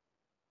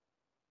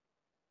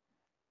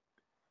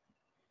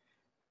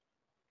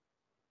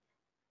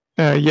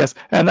 yes,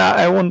 and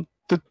I want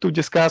to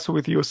discuss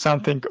with you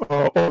something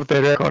off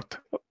the record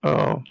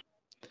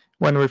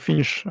when we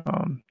finish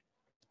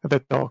the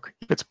talk,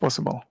 if it's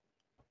possible.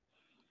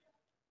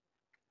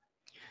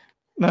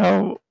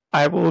 Now,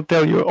 I will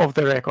tell you off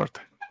the record.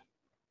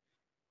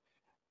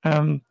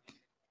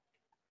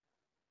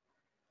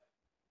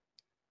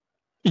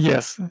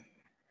 Yes.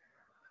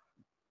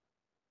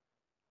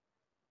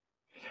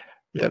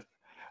 Yes.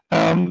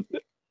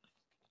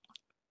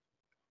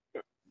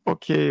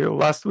 Okay,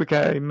 last week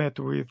I met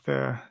with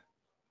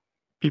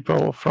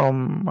people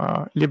from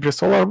Libre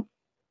Solar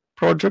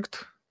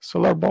project,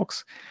 Solar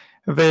Box.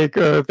 They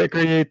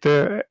create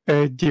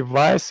a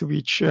device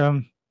which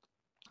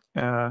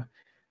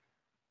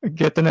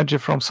get energy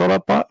from solar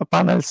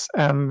panels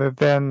and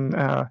then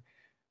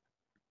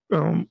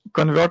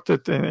convert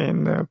it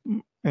in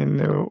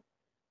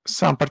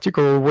some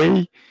particular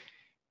way.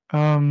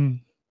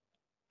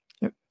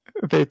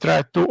 They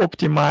try to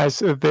optimize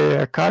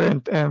the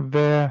current and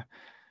the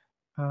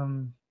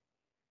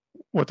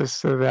what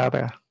is the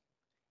other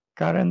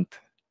current?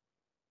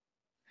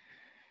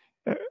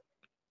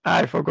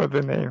 I forgot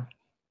the name.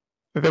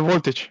 The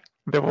voltage.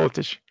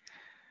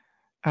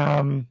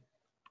 And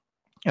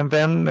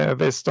then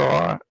they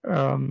store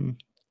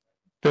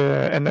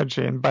the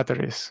energy in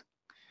batteries.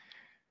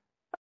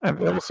 And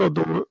they also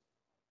do.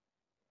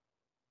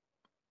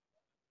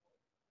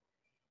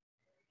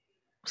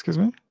 Excuse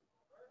me?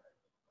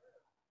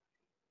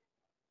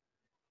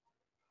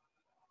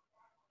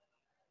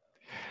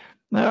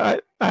 No,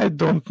 I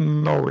don't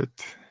know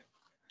it.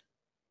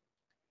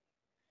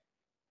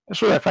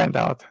 Should I find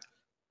out?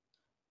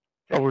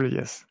 Probably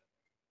yes.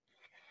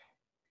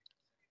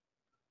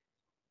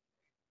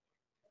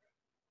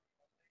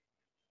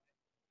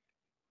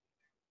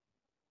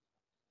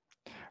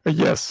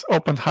 Yes,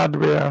 open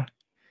hardware,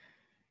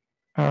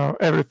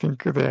 everything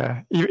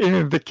there,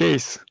 even the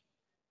case.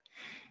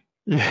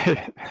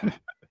 Yeah.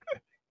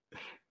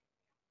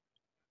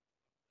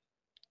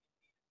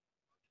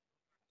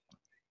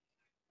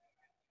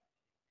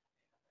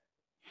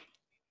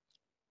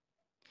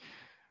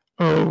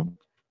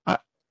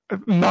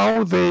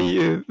 Now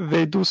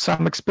they do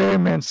some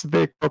experiments.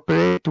 They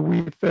cooperate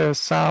with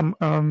some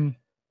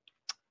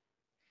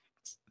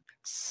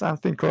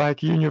something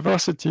like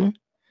university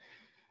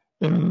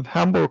in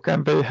Hamburg,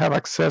 and they have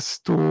access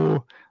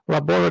to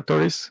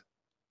laboratories.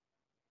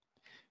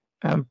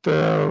 And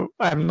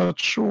I'm not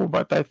sure,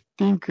 but I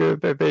think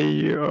that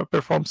they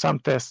perform some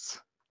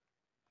tests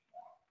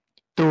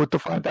to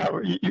find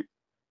out.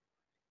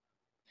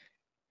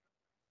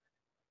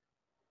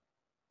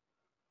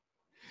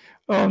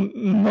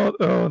 Not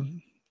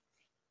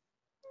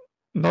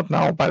not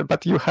now,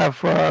 but you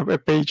have a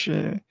page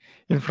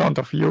in front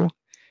of you.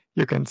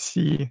 You can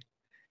see.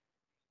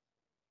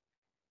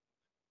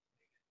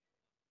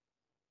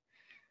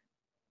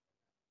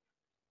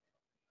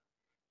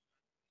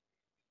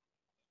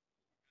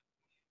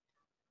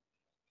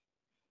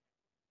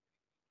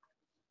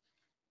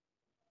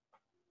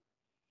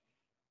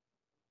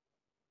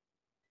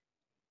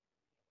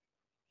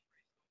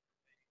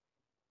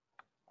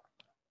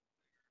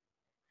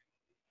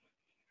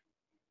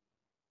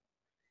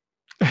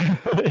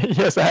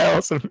 Yes, I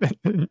also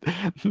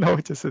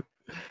noticed it.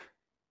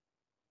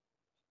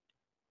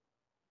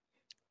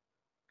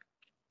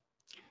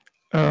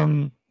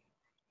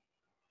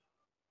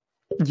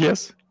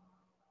 Yes,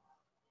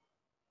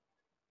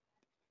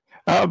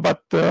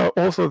 but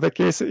also the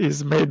case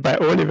is made by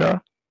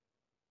Oliver,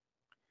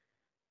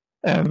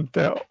 and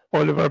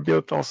Oliver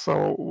built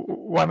also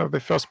one of the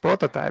first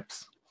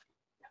prototypes.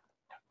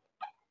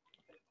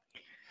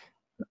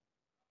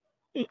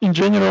 In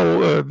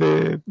general,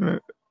 the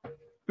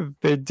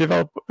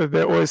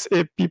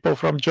OSE people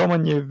from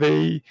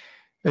Germany.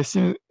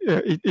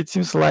 It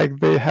seems like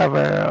they have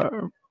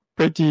a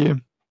pretty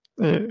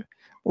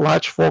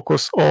large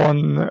focus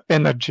on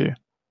energy.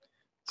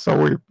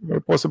 So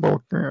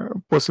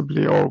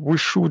possibly, or we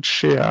should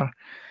share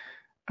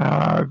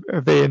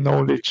their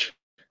knowledge.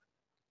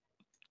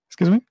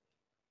 Excuse me?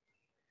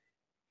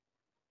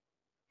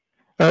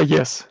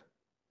 Yes.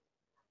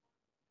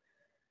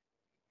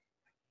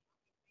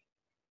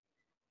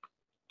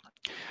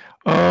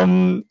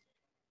 In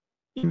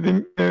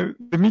the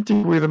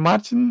meeting with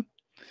Marcin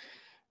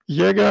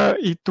Jäger,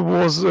 it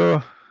was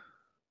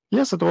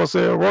yes, it was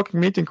a working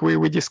meeting.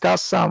 We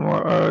discussed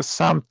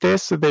some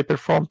tests they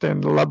performed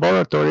in the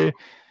laboratory,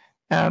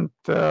 and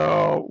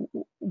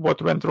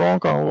what went wrong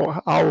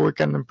or how we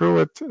can improve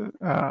it.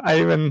 I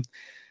even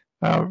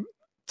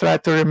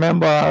tried to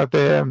remember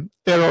the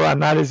error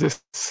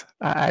analysis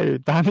I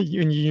done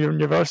in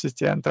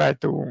university and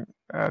tried to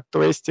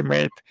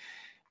estimate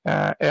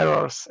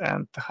errors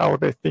and how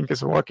they think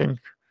is working.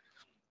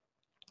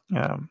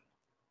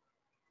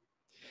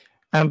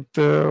 And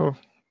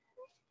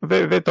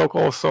they talk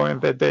also in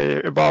the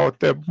day about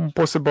the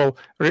possible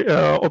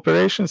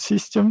operation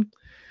system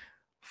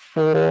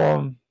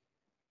for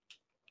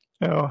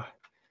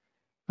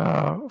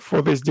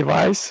this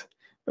device.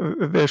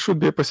 There should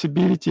be a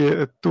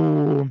possibility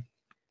to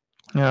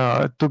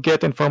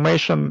get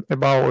information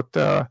about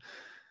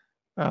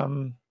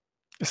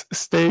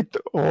state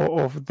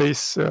of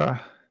this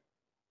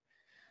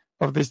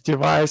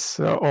device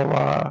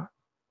or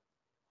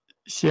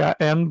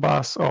CRN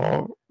bus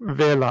or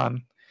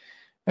VLAN,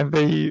 and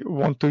they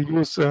want to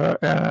use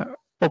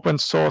open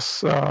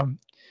source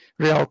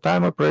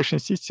real-time operation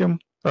system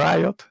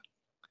Riot,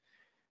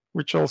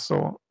 which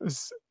also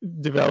is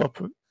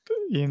developed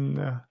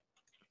in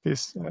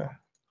this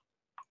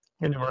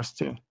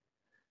university.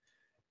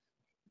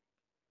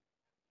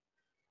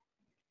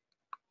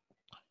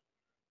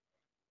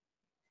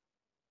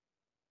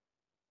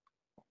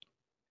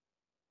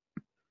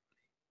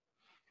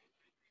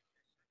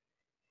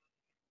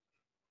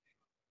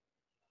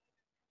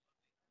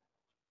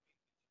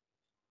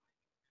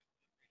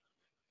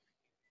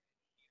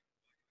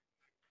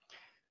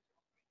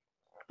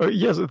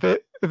 Yes,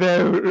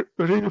 they're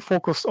really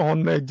focused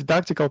on the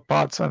didactical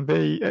parts, and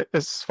they,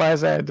 as far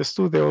as I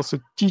understood, they also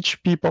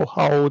teach people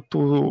how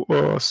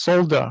to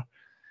solder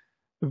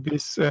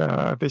these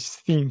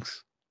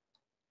things.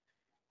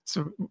 It's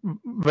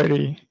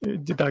very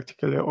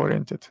didactically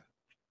oriented.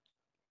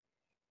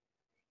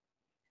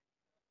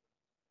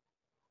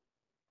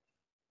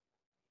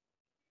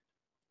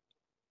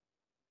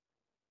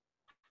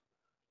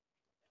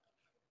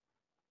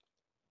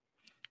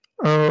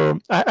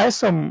 I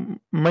saw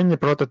many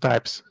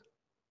prototypes.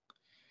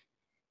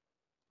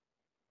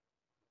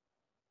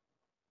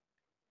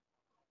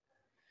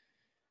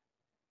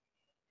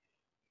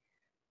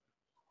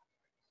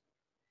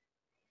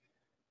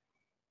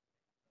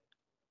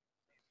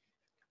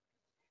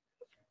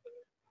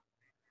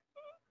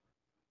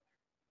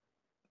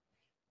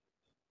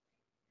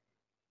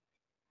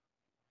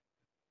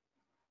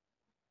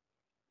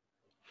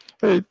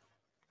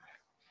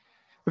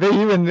 They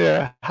even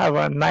have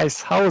a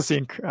nice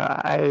housing.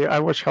 I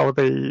watch how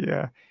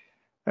they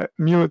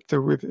mute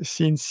with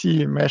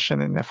CNC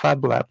machine in a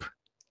fab lab.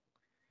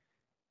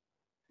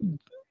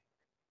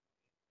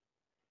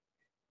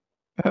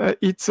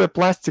 It's a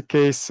plastic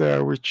case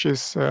which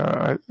is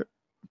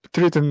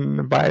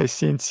treated by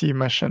CNC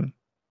machine.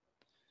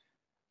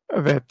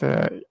 That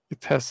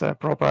it has a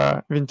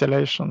proper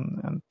ventilation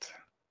and.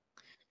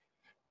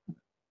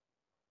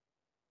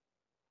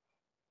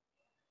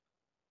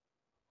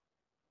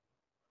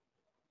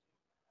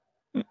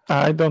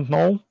 I don't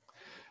know,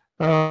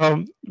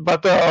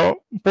 but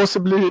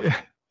possibly.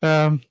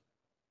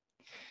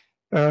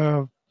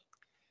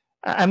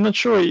 I'm not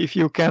sure if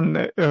you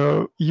can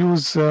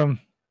use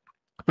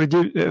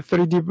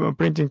 3D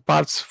printing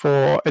parts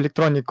for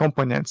electronic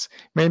components.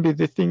 Maybe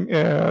the thing,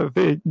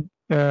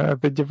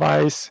 the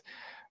device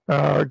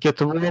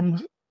get warm,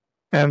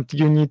 and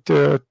you need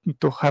to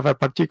have a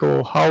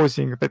particular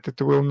housing that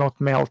it will not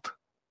melt.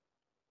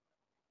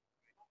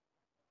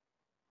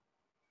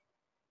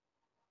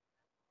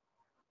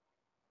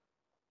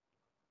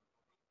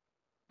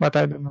 But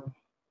I don't know.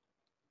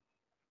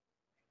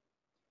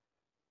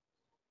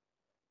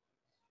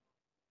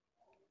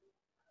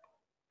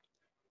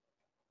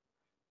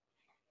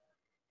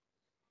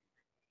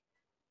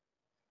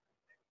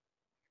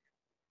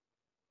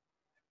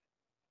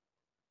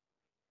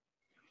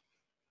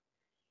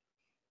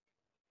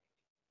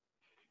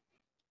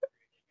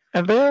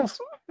 And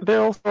they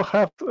also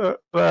have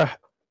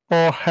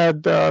or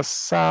had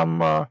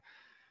some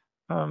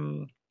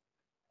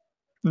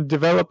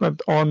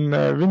development on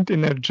wind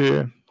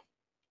energy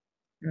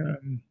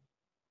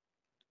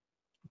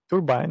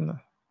turbine.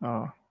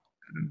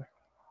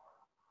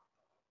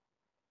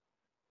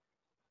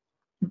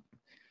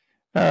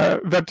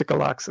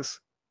 Vertical axis.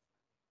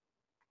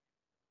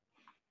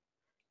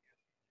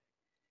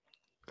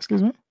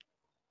 Excuse me?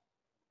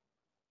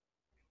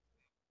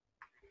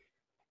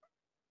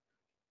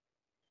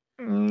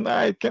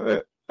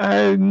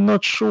 I'm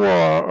not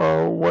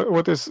sure what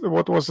was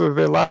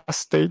the last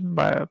state,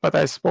 but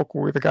I spoke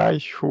with a guy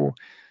who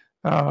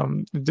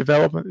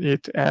developed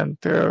it, and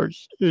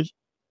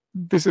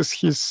this is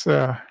his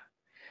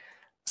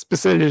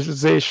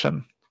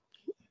specialization.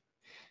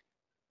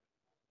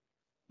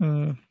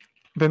 The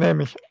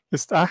name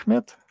is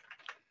Ahmed.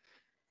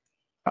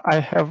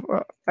 I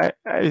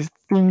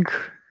think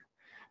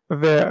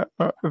the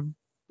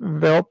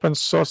Open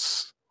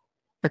Source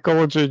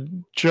Ecology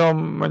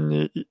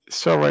Germany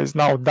server is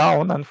now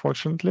down,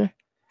 unfortunately.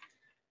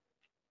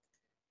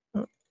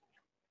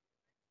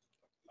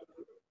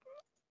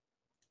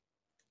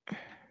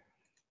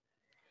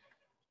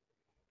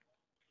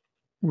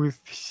 With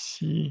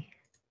C.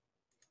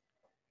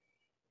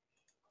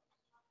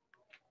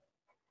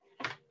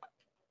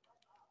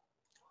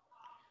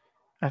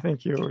 I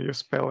think you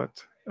spell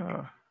it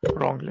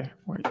wrongly.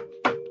 Wait.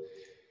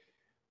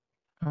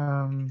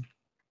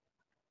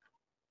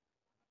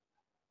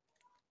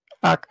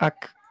 I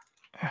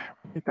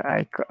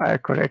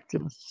correct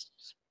you.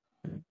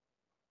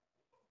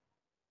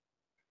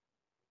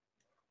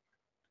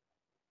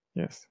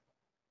 Yes.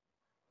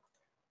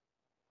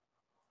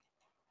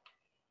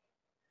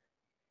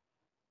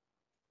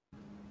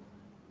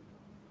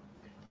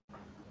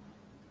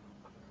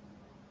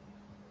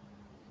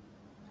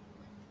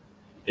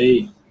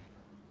 Hey.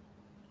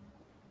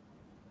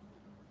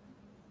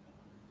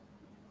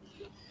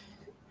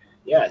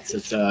 Yeah,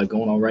 it's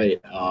going all right.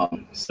 I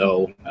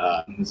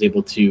was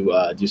able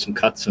to do some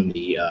cuts from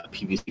the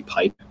PVC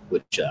pipe,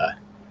 which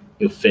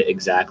fit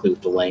exactly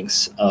with the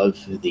lengths of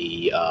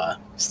the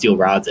steel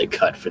rods I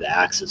cut for the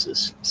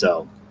axes.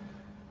 So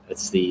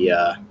that's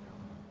the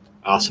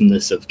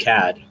awesomeness of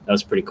CAD. That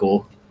was pretty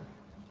cool.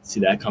 See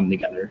that come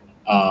together.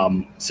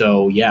 I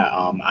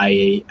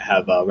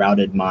have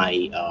routed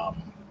my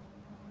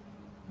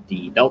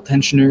the belt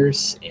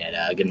tensioners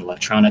and getting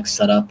electronics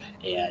set up,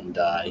 and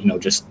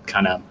just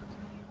kind of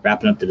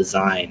wrapping up the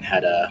design.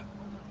 Had a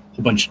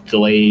whole bunch of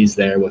delays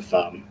there with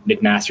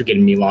McMaster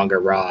getting me longer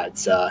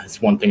rods.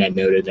 It's one thing I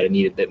noted that I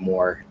needed a bit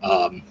more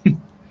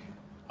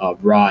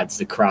rods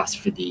to cross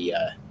for the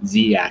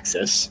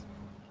Z-axis.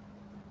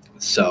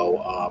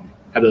 So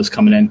have those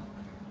coming in.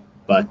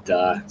 But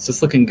so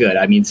it's looking good.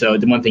 I mean, so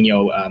the one thing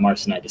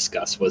Marcin and I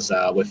discussed was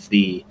with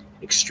the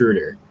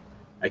extruder.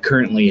 I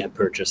currently have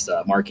purchased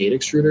a Mark 8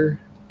 extruder,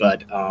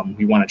 but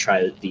we want to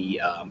try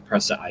the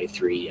Pressa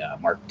i3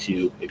 Mark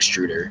 2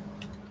 extruder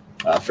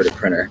for the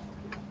printer.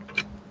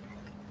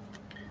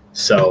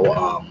 So,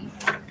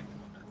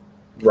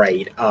 I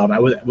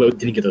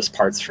didn't get those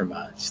parts from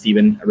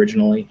Steven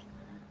originally.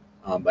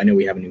 I know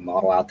we have a new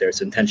model out there,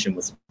 so intention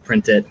was to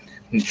print it.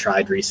 We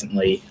tried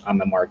recently on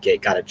my Mark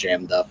 8, got it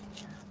jammed up,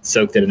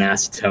 soaked it in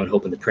acetone,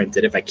 hoping to print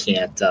it. If I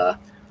can't,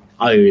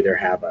 I'll either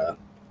have a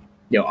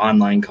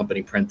online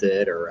company print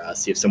it, or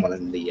see if someone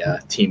in the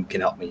team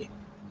can help me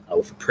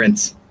with a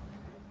print,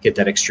 get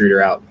that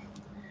extruder out.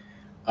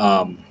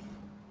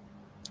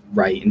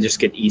 And just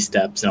get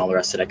E-steps and all the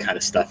rest of that kind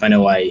of stuff. I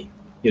know I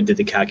did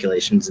the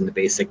calculations and the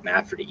basic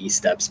math for the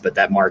E-steps, but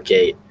that Mark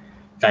 8,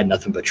 I've had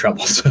nothing but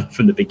troubles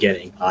from the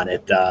beginning on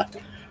it,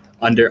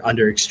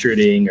 under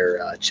extruding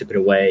or chipping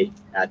away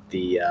at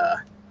the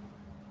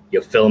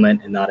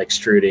filament and not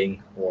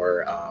extruding,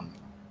 or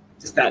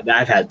just that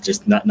I've had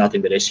just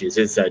nothing but issues.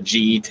 It's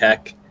GE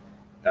Tech,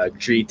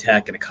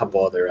 G-Tech, and a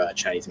couple other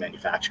Chinese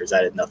manufacturers.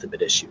 I had nothing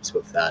but issues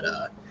with that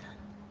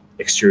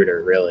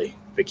extruder, really,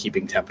 for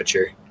keeping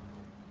temperature.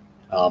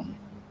 I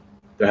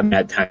haven't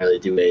had time really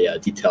to do a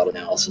detailed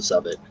analysis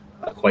of it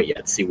quite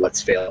yet to see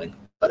what's failing.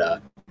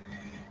 But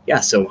yeah,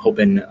 so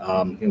hoping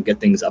get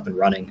things up and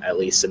running at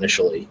least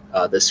initially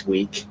this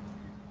week.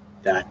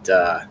 That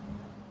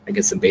I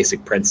get some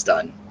basic prints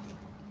done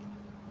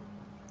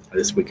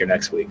this week or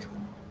next week.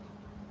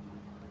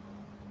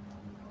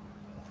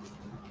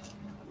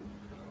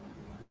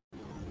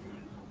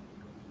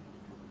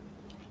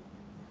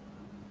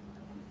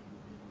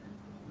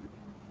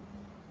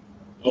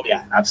 Oh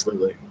yeah,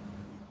 absolutely.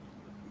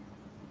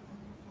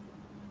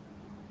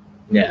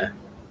 Yeah.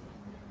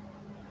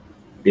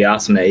 Be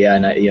awesome. Yeah,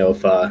 and if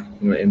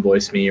you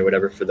invoice me or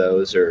whatever for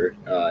those, or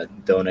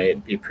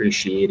donate, be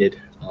appreciated.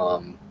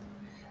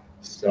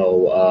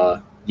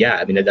 Yeah,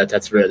 I mean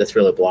that's really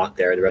a block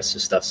there. The rest of the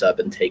stuff's up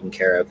and taken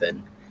care of,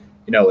 and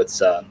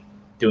it's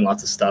doing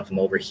lots of stuff. I'm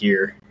over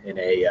here in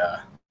a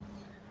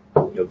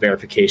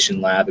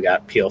verification lab. I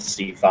got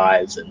PLC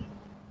 5s and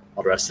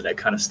all the rest of that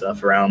kind of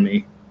stuff around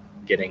me,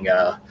 getting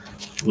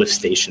lift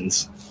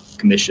stations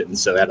commissioned.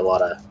 So I had a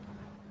lot of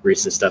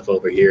recent stuff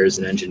over here as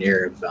an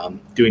engineer,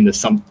 doing the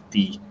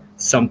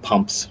sump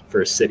pumps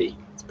for a city.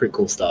 It's pretty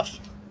cool stuff.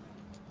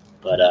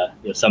 But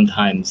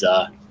sometimes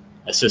a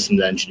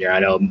systems engineer, I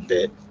know I'm a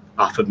bit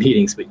off of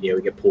meetings, but we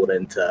get pulled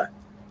into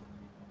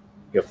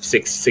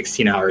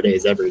 16-hour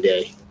days every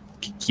day,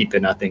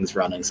 keeping things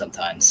running.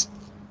 Sometimes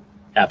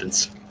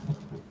happens.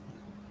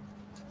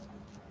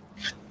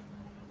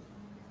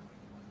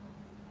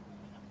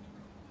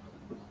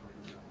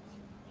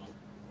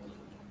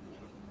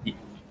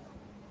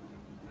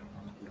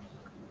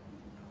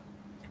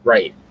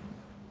 Right.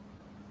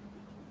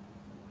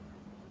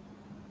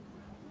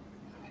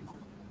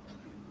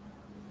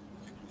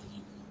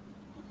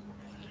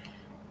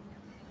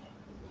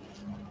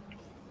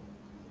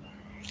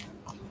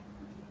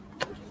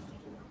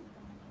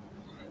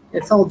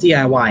 It's all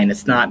DIY and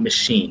it's not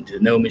machined.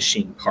 No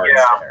machine parts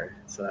there.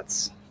 So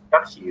that's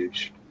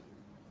huge.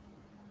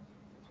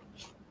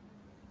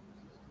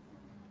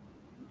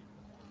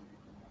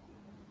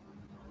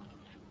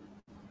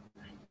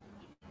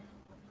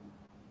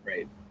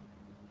 Right.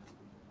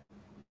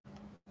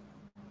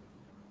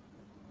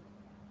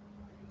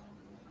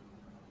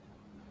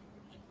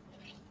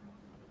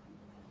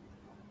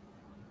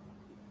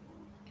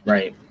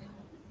 Right.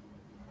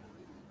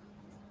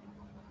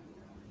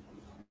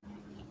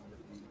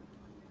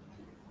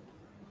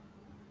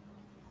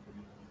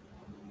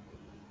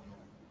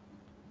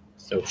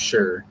 So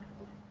sure.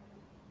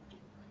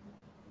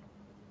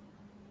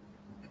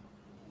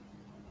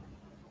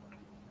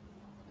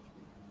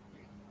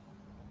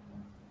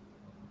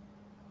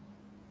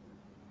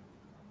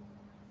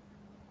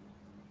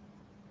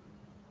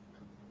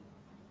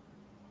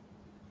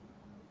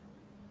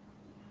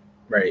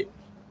 Right.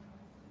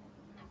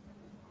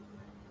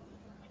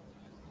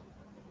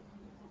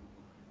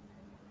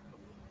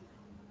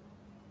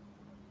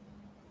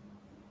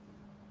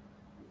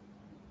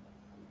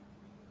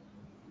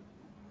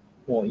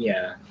 Well,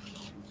 yeah.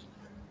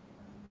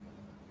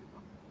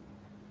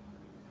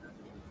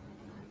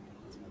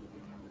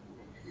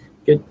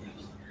 Good.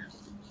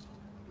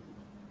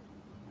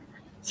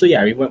 So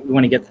yeah, we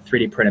want to get the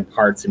 3D printed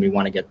parts, and we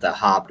want to get the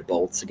hobbed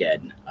bolts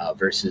again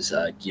versus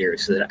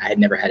gears. So that I had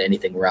never had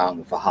anything wrong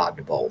with a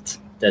hobbed bolt.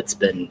 That's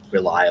been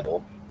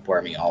reliable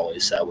for me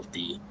always. With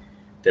the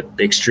big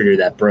extruder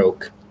that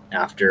broke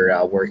after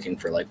working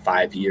for like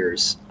 5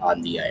 years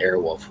on the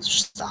Airwolf was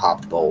just a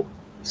hobbed bolt.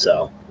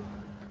 So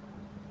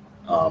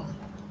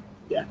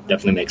yeah,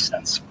 definitely makes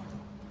sense.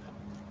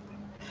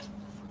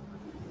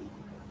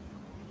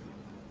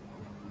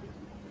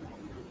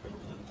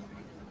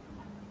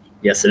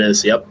 Yes, it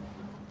is. Yep.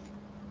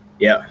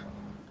 Yeah.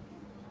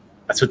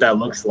 That's what that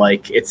looks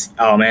like.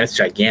 Oh man, it's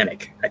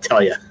gigantic. I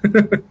tell you.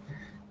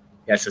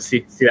 Yeah. So see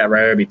that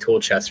Ryobi tool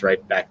chest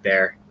right back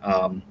there.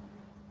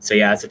 So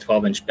yeah, it's a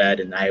 12-inch bed,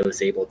 and I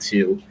was able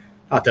to.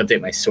 I'll have to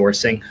update my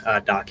sourcing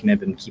document.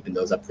 Been keeping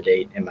those up to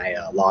date in my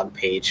log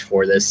page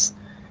for this.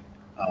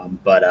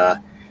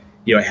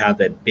 I have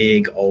that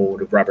big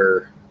old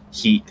rubber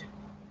heat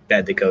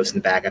bed that goes in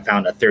the back. I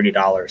found a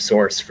 $30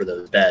 source for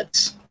those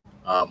beds.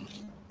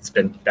 It's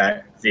been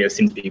that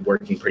seems to be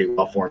working pretty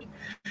well for me.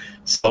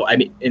 So I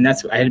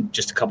had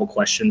just a couple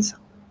questions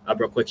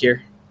real quick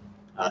here.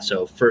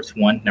 So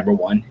number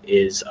one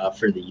is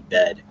for the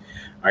bed.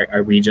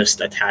 Are we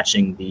just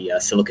attaching the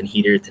silicon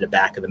heater to the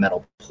back of the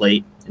metal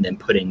plate and then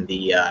putting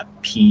the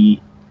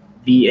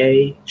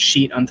PVA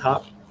sheet on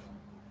top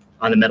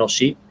on the metal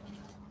sheet?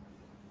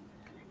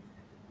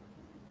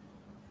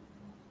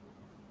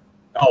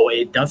 Oh,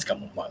 it does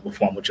come with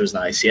one, which was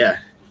nice. Yeah,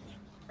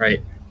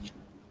 right.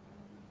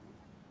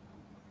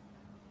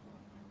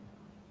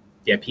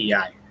 Yeah,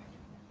 PEI.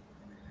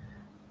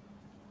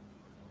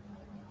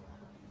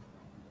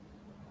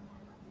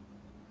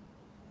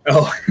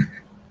 Oh.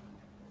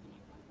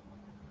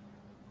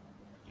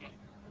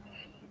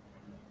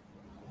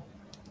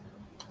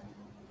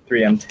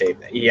 3M tape.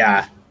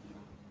 Yeah.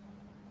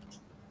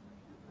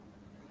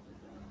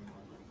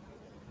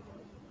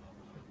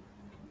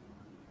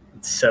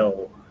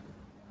 So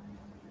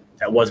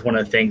that was one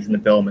of the things in the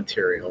bill of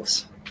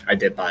materials. I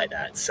did buy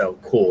that. So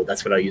cool.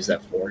 That's what I'll use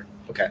that for.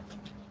 Okay.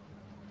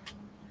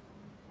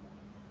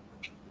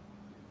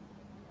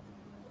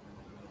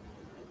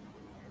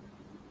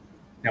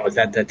 Now, is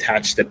that to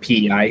attach the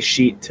PEI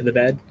sheet to the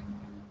bed?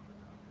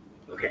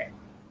 Okay.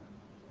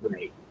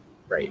 Right.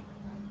 Right.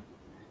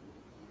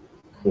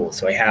 Cool.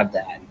 So I have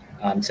that.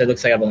 So it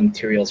looks like I have all the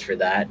materials for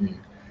that. And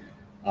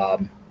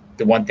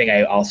the one thing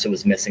I also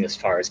was missing as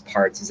far as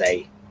parts is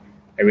I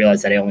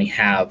realized that I only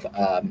have,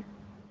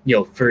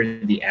 for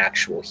the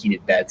actual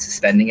heated bed,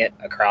 suspending it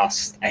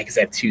across, I guess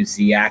I have 2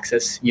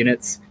 Z-axis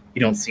units.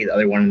 You don't see the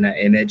other one in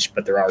that image,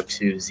 but there are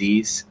 2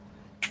 Zs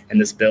in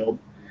this build.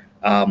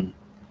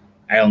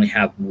 I only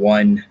have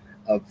one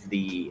of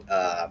the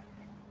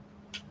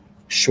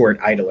short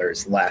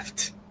idlers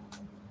left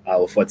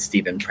with what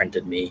Steven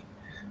printed me.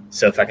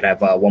 So if I could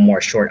have one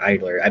more short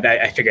idler,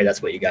 I figured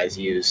that's what you guys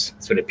use.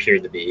 That's what it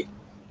appeared to be.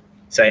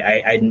 So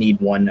I need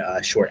one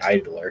short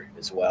idler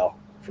as well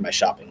for my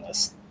shopping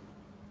list.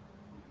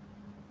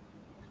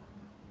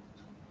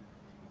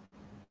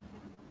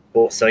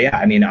 Cool. So yeah,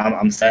 I mean,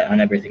 I'm set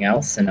on everything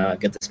else, and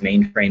get this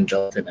mainframe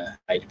built, and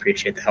I'd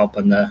appreciate the help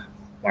on the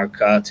Mark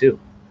II.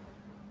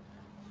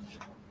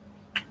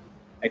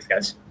 Thanks,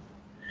 guys.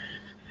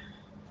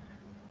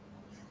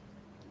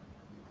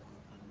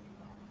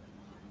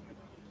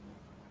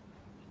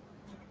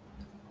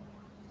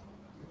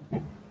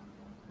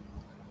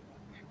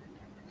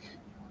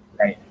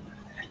 Right.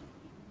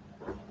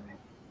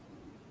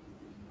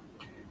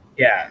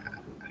 Yeah,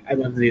 I'd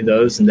love to do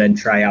those and then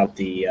try out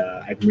the,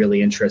 I'm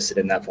really interested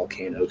in that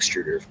volcano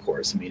extruder, of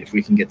course. I mean, if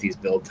we can get these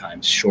build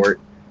times short,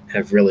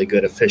 have really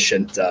good,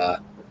 efficient,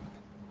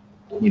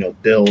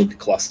 build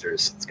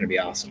clusters, it's going to be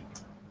awesome.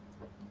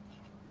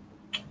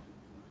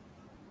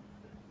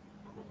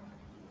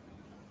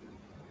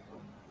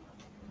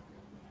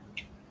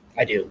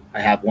 I do. I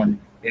have one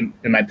in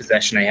my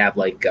possession. I have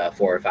like 4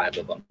 or 5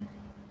 of them.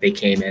 They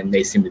came in.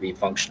 They seem to be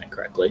functioning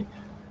correctly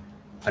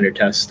under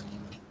test.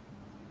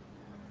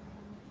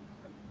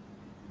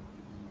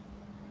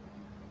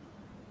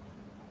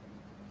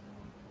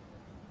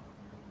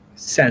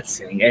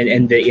 Sensing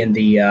and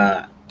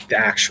the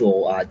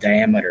actual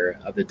diameter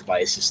of the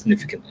device is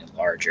significantly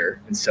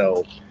larger, and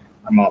so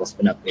our model's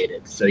been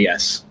updated. So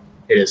yes,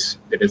 it is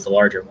the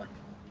larger one.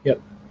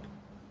 Yep.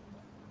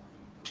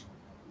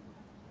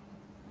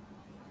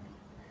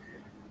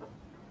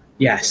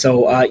 Yeah.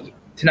 So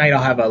tonight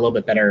I'll have a little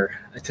bit better.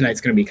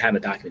 Tonight's going to be kind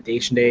of a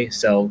documentation day,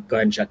 so go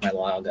ahead and check my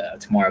log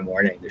tomorrow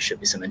morning. There should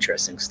be some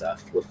interesting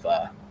stuff with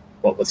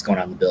what's going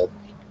on in the build.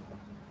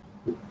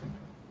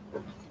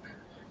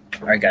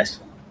 All right, guys.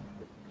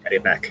 Gotta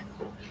get back.